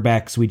draftable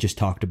quarterbacks we just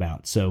talked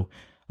about. So,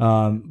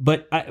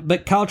 but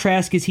Kyle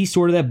Trask he's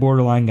sort of that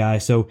borderline guy.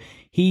 So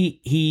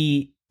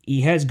he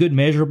has good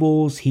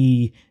measurables.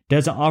 He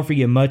doesn't offer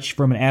you much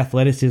from an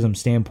athleticism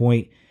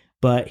standpoint.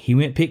 But he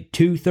went pick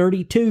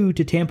 232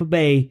 to Tampa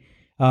Bay.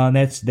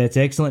 That's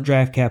excellent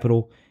draft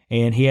capital,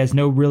 and he has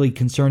no really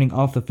concerning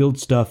off the field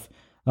stuff.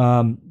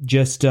 So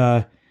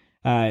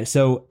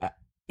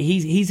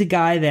he's a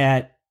guy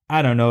that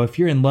I don't know if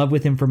you're in love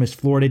with him from his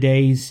Florida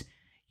days.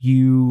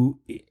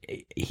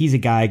 He's a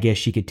guy I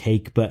guess you could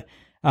take, but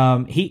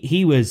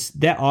he was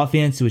that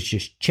offense was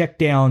just check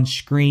down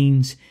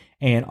screens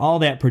and all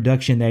that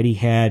production that he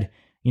had.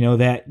 You know,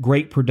 that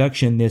great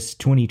production this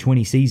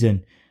 2020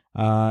 season.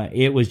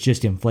 It was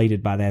just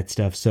inflated by that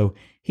stuff. So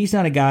he's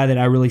not a guy that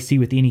I really see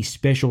with any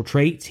special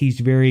traits. He's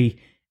very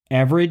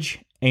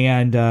average,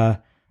 and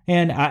I'm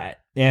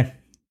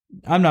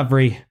not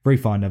very, very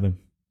fond of him.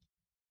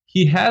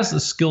 He has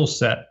the skill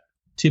set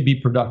to be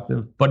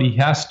productive, but he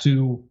has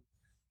to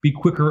be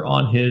quicker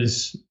on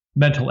his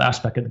mental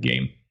aspect of the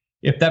game.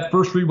 If that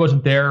first read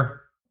wasn't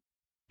there,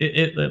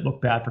 it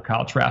looked bad for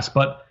Kyle Trask.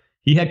 But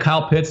he had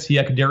Kyle Pitts, he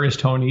had Kadarius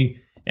Toney,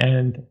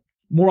 and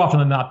more often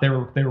than not, they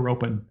were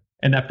open.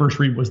 And that first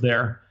read was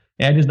there,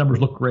 and his numbers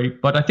look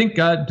great. But I think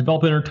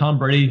developing under Tom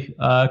Brady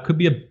could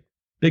be a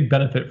big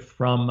benefit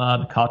from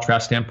the Kyle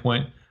Trask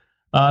standpoint.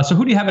 So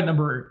who do you have at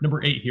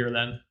number 8 here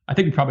then? I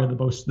think you probably have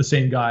the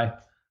same guy.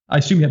 I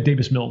assume you have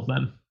Davis Mills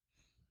then.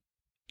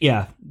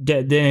 Yeah,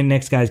 the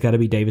next guy's got to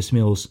be Davis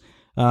Mills.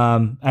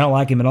 I don't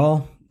like him at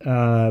all,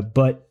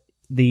 but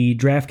the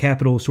draft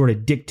capital sort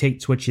of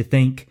dictates what you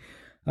think.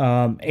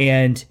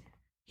 And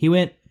he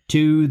went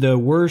to the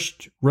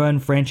worst run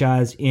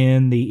franchise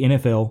in the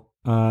NFL,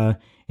 and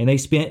they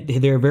spent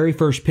their very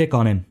first pick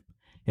on him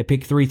at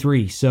pick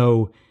 3-3.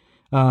 So,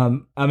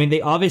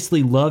 they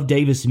obviously love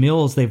Davis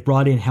Mills. They've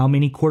brought in how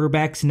many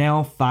quarterbacks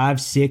now? 5,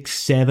 6,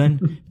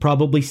 7.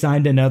 Probably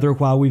signed another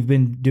while we've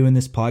been doing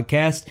this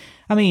podcast.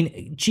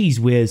 Geez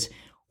whiz,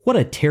 what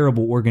a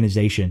terrible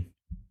organization.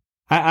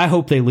 I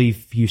hope they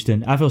leave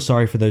Houston. I feel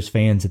sorry for those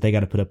fans that they got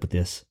to put up with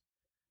this.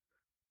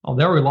 Oh,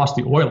 they already lost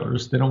the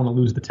Oilers. They don't want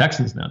to lose the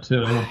Texans now,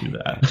 too. They won't do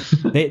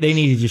that. they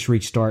need to just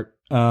restart.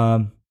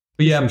 But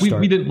yeah,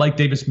 we didn't like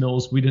Davis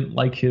Mills. We didn't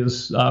like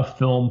his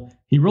film.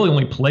 He really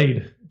only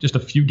played just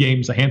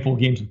a handful of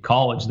games in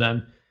college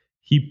then.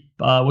 He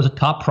was a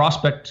top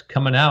prospect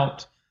coming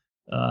out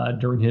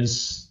during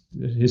his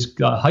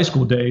high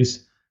school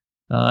days.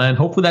 And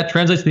hopefully that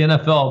translates to the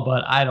NFL,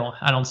 but I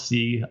don't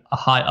see a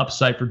high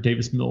upside for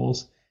Davis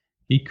Mills.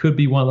 He could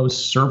be one of those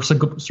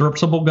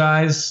serviceable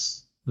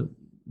guys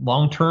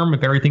long term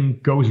if everything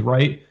goes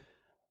right,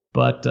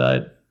 but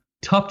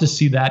tough to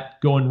see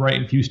that going right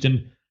in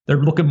Houston. They're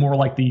looking more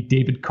like the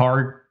David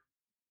Carr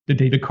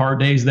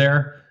days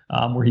there,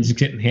 where he's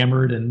getting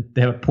hammered and they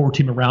have a poor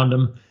team around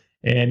him,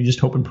 and you just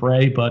hope and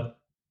pray. But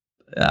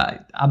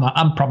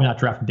I'm probably not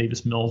drafting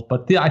Davis Mills,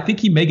 but I think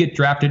he may get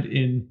drafted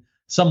in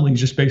some leagues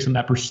just based on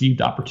that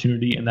perceived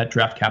opportunity and that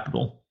draft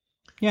capital.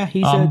 Yeah,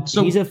 he's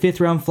a 5th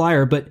round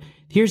flyer, but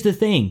here's the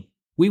thing.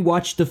 We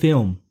watched the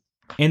film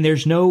and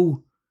there's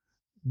no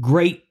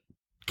great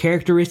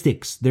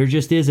characteristics. There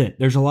just isn't.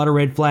 There's a lot of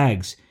red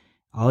flags.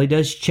 All he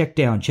does is check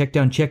down.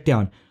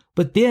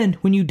 But then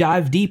when you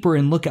dive deeper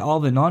and look at all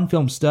the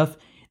non-film stuff,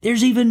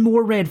 there's even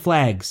more red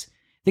flags.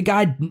 The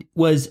guy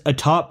was a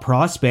top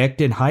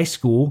prospect in high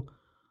school,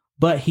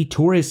 but he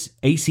tore his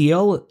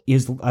ACL,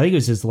 I think it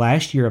was his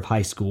last year of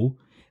high school.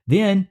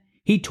 Then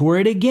he tore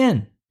it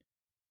again.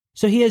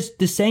 So he has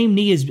the same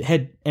knee as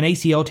had an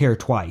ACL tear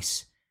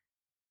twice.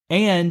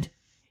 And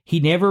he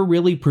never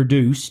really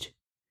produced.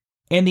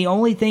 And the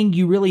only thing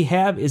you really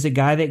have is a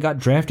guy that got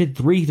drafted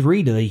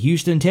 3-3 to the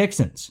Houston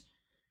Texans.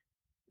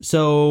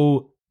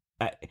 So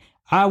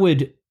I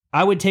would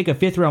take a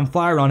 5th round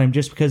flyer on him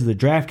just because of the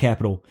draft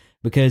capital.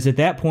 Because at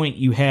that point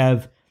you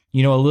have, a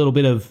little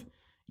bit of,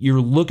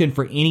 you're looking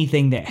for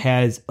anything that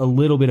has a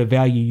little bit of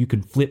value you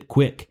can flip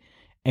quick.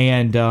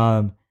 And,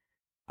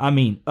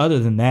 other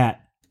than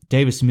that,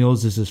 Davis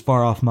Mills is as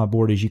far off my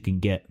board as you can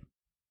get.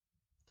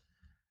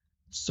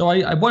 So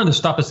I wanted to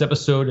stop this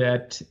episode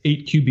at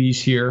 8 QBs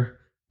here.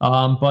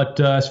 But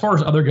as far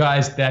as other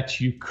guys that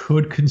you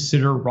could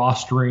consider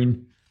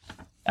rostering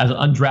as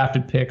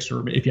undrafted picks,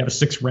 or if you have a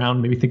 6th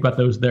round, maybe think about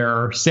those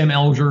there. Sam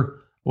Ellinger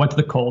went to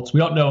the Colts. We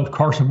don't know if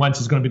Carson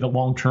Wentz is going to be the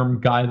long-term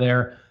guy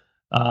there.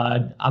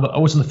 I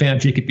wasn't a fan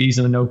of Jacob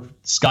Eason. I know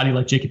Scotty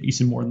liked Jacob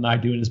Eason more than I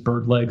do in his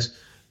bird legs.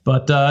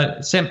 But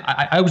Sam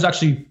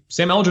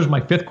Ellinger is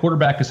my 5th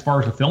quarterback as far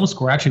as the film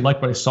score. I actually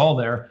liked what I saw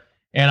there.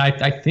 And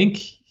I think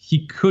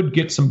he could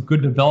get some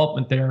good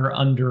development there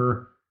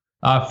under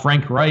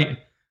Frank Wright.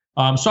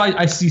 So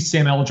I see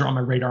Sam Ellinger on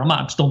my radar.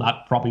 I'm still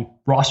not probably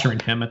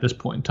rostering him at this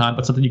point in time,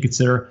 but something you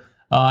consider.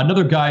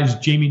 Another guy is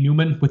Jamie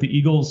Newman with the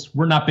Eagles.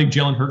 We're not big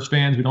Jalen Hurts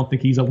fans. We don't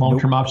think he's a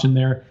long-term option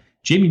there.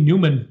 Jamie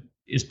Newman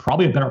is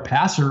probably a better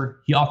passer.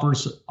 He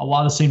offers a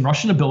lot of the same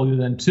rushing ability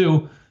then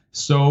too.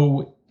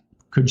 So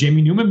could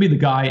Jamie Newman be the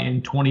guy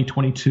in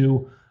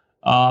 2022?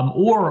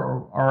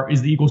 Or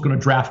is the Eagles going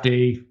to draft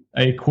a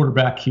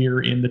quarterback here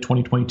in the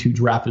 2022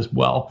 draft as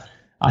well?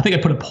 I think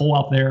I put a poll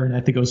out there, and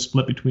I think it was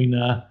split between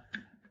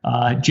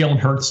Jalen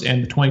Hurts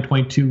and the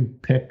 2022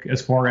 pick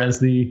as far as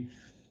the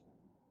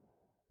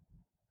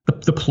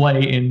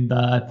play in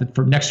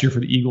for next year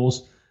for the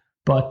Eagles.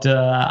 But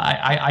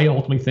I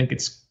ultimately think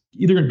it's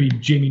either going to be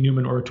Jamie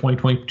Newman or a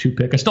 2022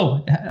 pick. I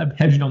still have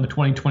hedging on the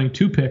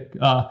 2022 pick.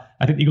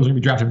 I think the Eagles are going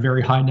to be drafted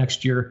very high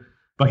next year,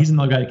 but he's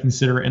another guy to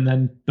consider. And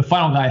then the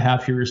final guy I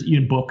have here is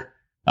Ian Book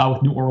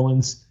with New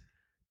Orleans.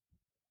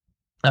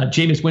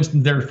 Jameis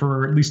Winston there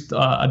for at least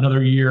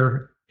another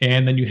year.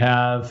 And then you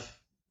have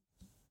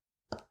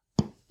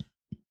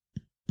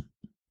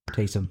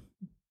Taysom.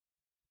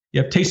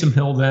 You have Taysom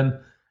Hill then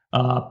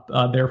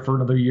there for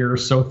another year.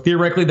 So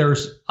theoretically,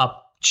 there's a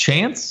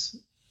chance,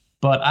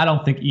 but I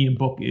don't think Ian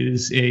Book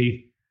is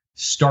a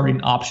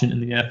starting option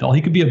in the NFL.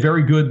 He could be a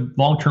very good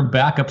long-term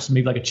backup, so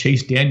maybe like a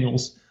Chase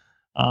Daniels.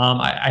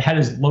 I had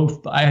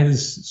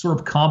his sort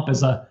of comp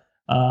as a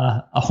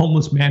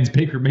homeless man's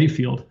Baker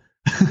Mayfield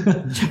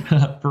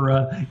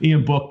for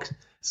Ian Book.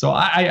 So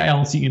I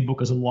don't see Ian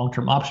Book as a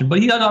long-term option, but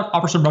he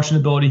offers some rushing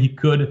ability. He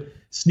could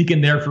sneak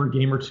in there for a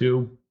game or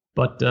two.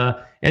 But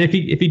and if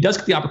he does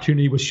get the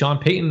opportunity with Sean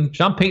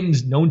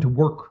Payton's known to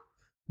work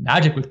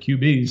magic with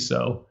QBs.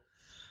 So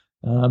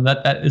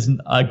that is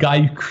a guy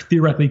you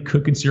theoretically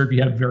could consider if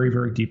you have a very,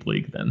 very deep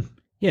league then.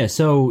 Yeah,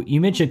 so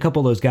you mentioned a couple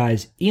of those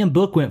guys. Ian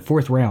Book went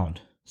 4th round.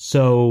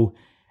 So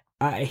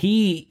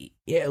he,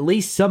 at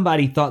least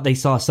somebody thought they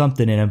saw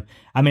something in him.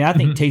 I mean, I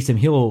think Taysom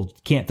Hill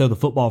can't throw the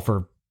football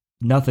for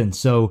nothing.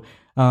 So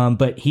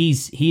But he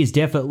is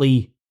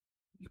definitely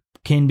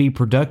can be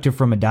productive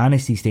from a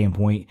dynasty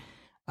standpoint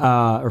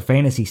or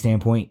fantasy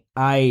standpoint.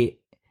 I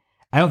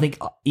don't think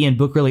Ian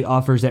Book really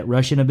offers that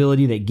rushing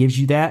ability that gives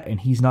you that, and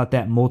he's not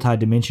that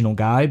multi-dimensional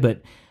guy.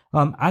 But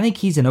I think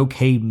he's an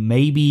okay,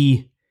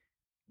 maybe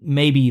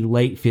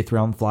late fifth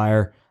round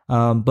flyer.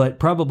 But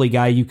probably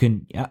guy you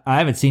can. I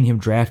haven't seen him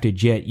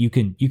drafted yet. You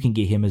can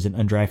get him as an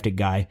undrafted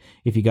guy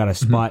if you got a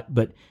spot. Mm-hmm.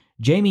 But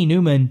Jamie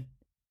Newman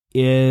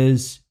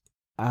is,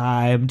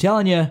 I'm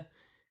telling you,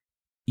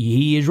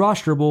 he is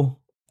rosterable.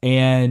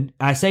 And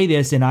I say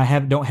this, and I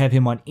don't have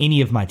him on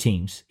any of my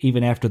teams,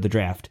 even after the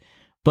draft.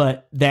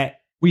 But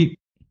that we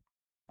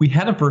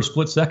had him for a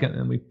split second,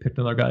 and we picked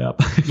another guy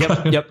up.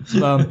 Yep.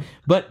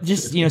 But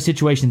just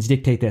situations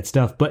dictate that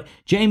stuff. But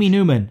Jamie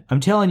Newman, I'm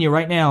telling you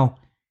right now,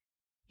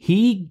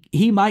 he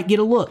might get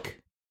a look.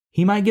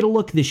 He might get a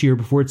look this year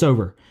before it's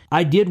over.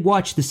 I did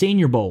watch the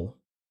Senior Bowl.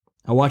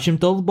 I watched him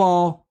throw the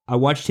ball. I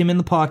watched him in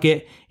the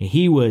pocket, and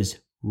he was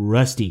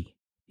rusty.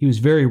 He was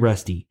very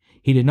rusty.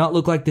 He did not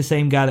look like the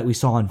same guy that we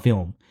saw on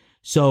film.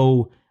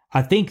 So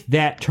I think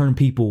that turned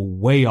people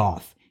way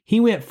off. He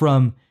went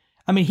from,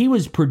 he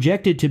was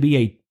projected to be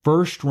a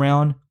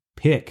first-round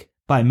pick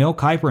by Mel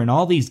Kiper and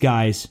all these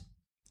guys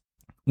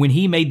when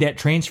he made that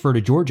transfer to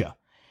Georgia.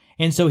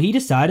 And so he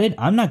decided,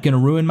 I'm not going to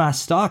ruin my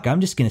stock.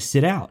 I'm just going to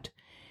sit out.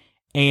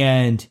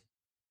 And,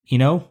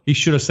 he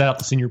should have sat out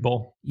the Senior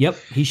Bowl. Yep,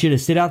 he should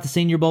have sit out the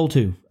Senior Bowl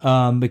too,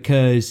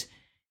 because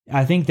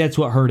I think that's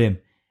what hurt him.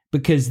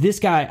 Because this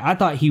guy, I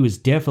thought he was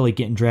definitely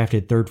getting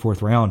drafted third,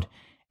 fourth round.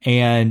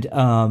 And,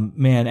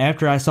 man,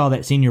 after I saw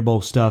that Senior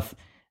Bowl stuff,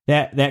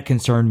 that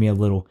concerned me a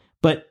little.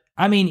 But,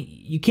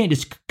 you can't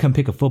just come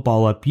pick a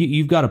football up.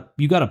 You've got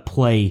to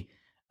play.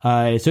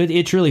 So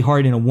it's really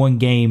hard in a one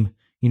game,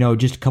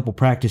 just a couple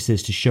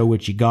practices to show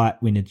what you got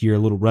when you're a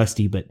little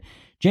rusty. But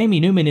Jamie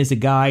Newman is a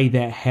guy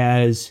that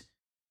has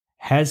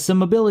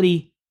some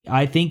ability.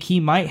 I think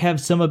he might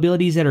have some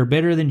abilities that are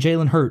better than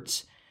Jalen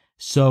Hurts.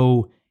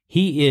 So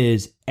he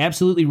is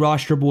absolutely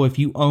rosterable if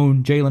you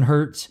own Jalen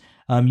Hurts.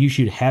 You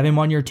should have him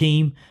on your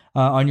team,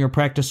 on your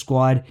practice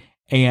squad,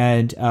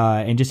 and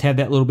just have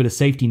that little bit of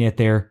safety net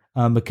there.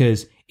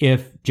 Because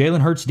if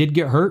Jalen Hurts did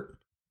get hurt,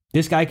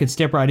 this guy could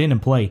step right in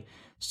and play.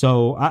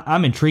 So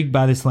I'm intrigued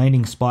by this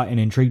landing spot and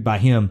intrigued by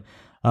him.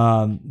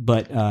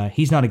 But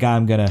he's not a guy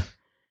I'm gonna,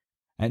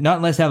 not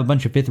unless I have a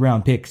bunch of fifth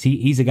round picks.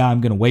 He's a guy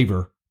I'm gonna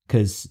waiver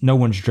because no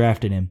one's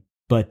drafted him.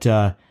 But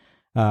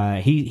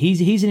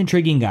he's an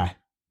intriguing guy.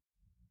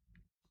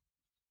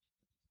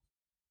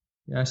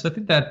 Yes, I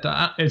think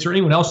that is there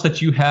anyone else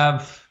that you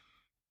have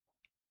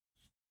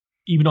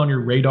even on your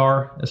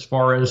radar as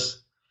far as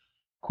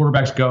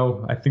quarterbacks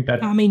go? I think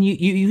that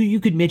you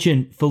could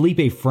mention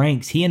Felipe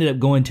Franks. He ended up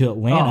going to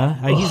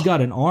Atlanta. He's got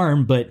an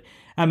arm, but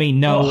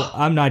no,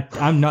 I'm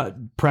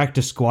not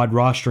practice squad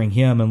rostering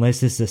him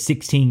unless it's a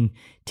 16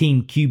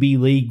 team QB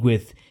league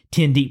with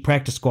 10 deep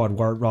practice squad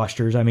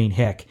rosters.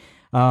 Heck,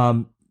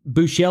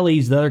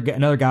 Bushell's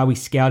another guy we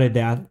scouted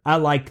that I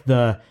like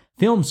the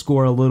film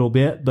score a little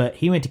bit, but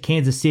he went to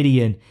Kansas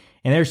City and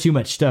there's too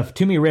much stuff,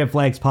 too many red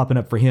flags popping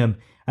up for him.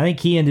 I think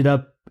he ended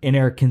up in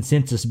our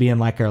consensus being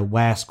like our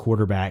last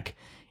quarterback,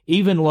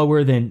 even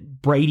lower than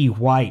Brady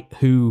White,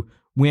 who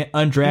went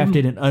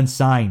undrafted and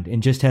unsigned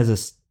and just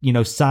has he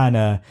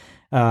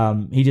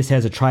just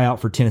has a tryout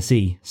for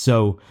Tennessee.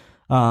 So,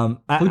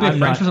 Felipe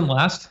Franks wasn't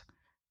last.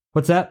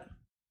 What's that?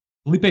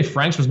 Felipe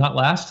Franks was not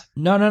last.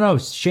 No.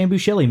 Shane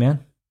Buechele,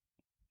 man.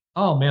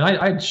 Oh man,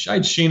 I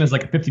had Shane as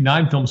like a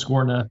 59 film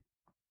score and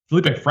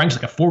Felipe Franks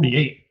like a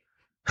 48.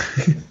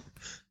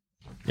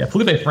 Yeah,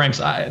 Felipe Franks.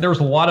 There was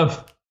a lot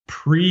of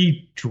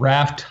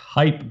pre-draft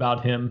hype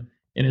about him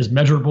and his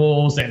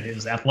measurables and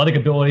his athletic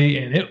ability,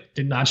 and it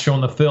did not show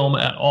in the film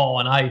at all.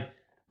 And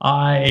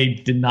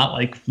I did not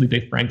like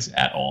Felipe Franks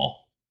at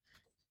all.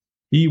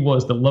 He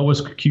was the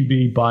lowest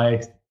QB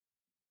by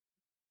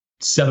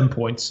 7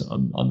 points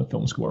on the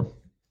film score,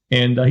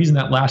 and he's in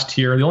that last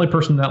tier. The only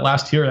person in that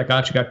last tier that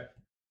got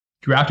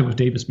drafted was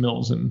Davis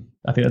Mills, and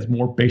I think that's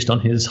more based on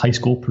his high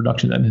school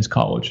production than his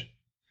college.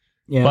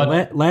 Yeah,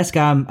 but last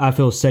guy I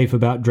feel safe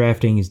about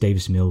drafting is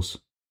Davis Mills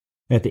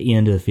at the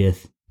end of the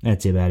fifth.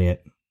 That's about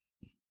it.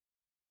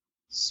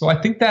 So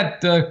I think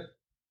that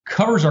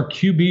covers our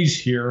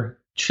QBs here.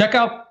 Check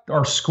out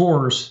our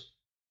scores,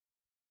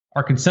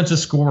 our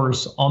consensus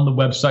scores on the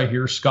website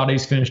here.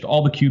 Scotty's finished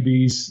all the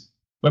QBs.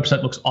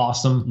 Website looks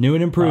awesome. New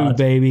and improved,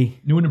 baby.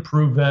 New and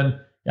improved then.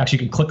 You actually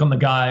can click on the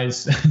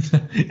guys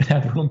and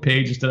have their own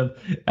page instead of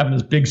having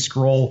this big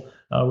scroll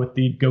with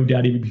the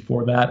GoDaddy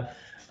before that.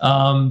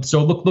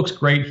 So looks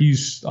great.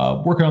 He's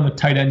working on the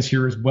tight ends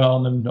here as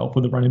well, and then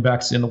for the running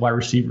backs and the wide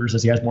receivers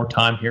as he has more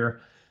time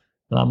here.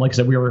 Like I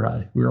said, we are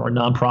a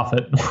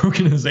nonprofit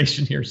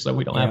organization here, so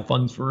we don't have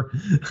funds for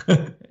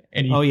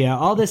any. Oh yeah,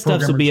 all this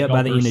stuff will be up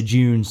by the end of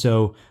June,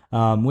 so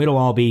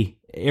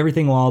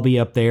everything will all be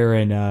up there,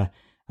 and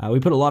we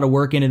put a lot of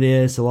work into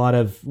this, a lot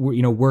of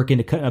work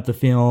into cutting up the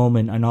film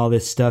and all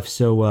this stuff.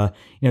 So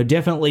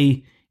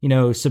definitely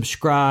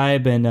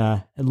subscribe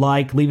and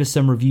leave us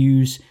some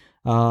reviews.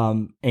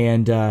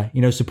 and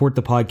support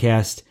the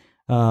podcast.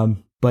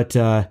 But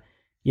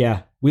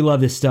we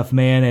love this stuff,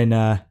 man,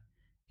 and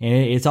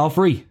it's all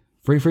free.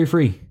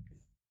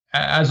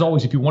 As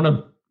always, if you want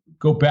to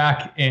go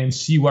back and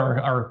see what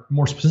our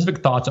more specific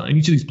thoughts on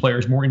each of these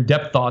players, more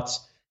in-depth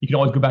thoughts, you can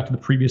always go back to the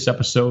previous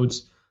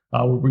episodes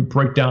where we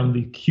break down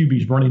the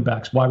QBs, running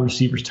backs, wide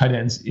receivers, tight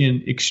ends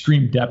in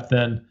extreme depth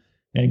then,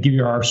 and give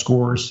you our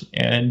scores.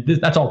 And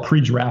that's all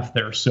pre-draft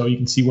there, so you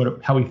can see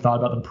how we thought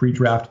about them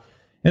pre-draft.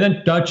 And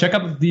then check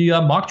out the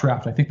mock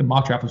draft. I think the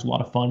mock draft was a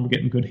lot of fun. We're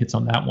getting good hits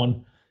on that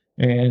one.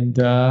 And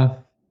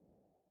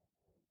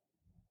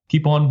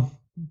keep on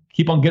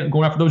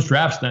going after those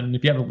drafts then.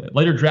 If you have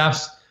later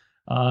drafts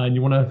and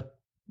you want to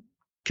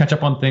catch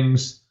up on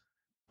things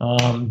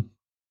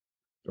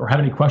or have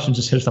any questions,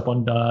 just hit us up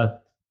on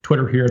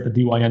Twitter here at the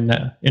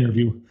DYN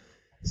interview.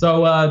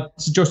 So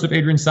this is Joseph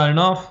Adrian signing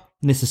off.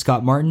 And this is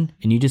Scott Martin,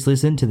 and you just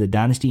listened to the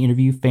Dynasty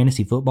Interview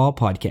Fantasy Football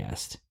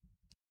Podcast.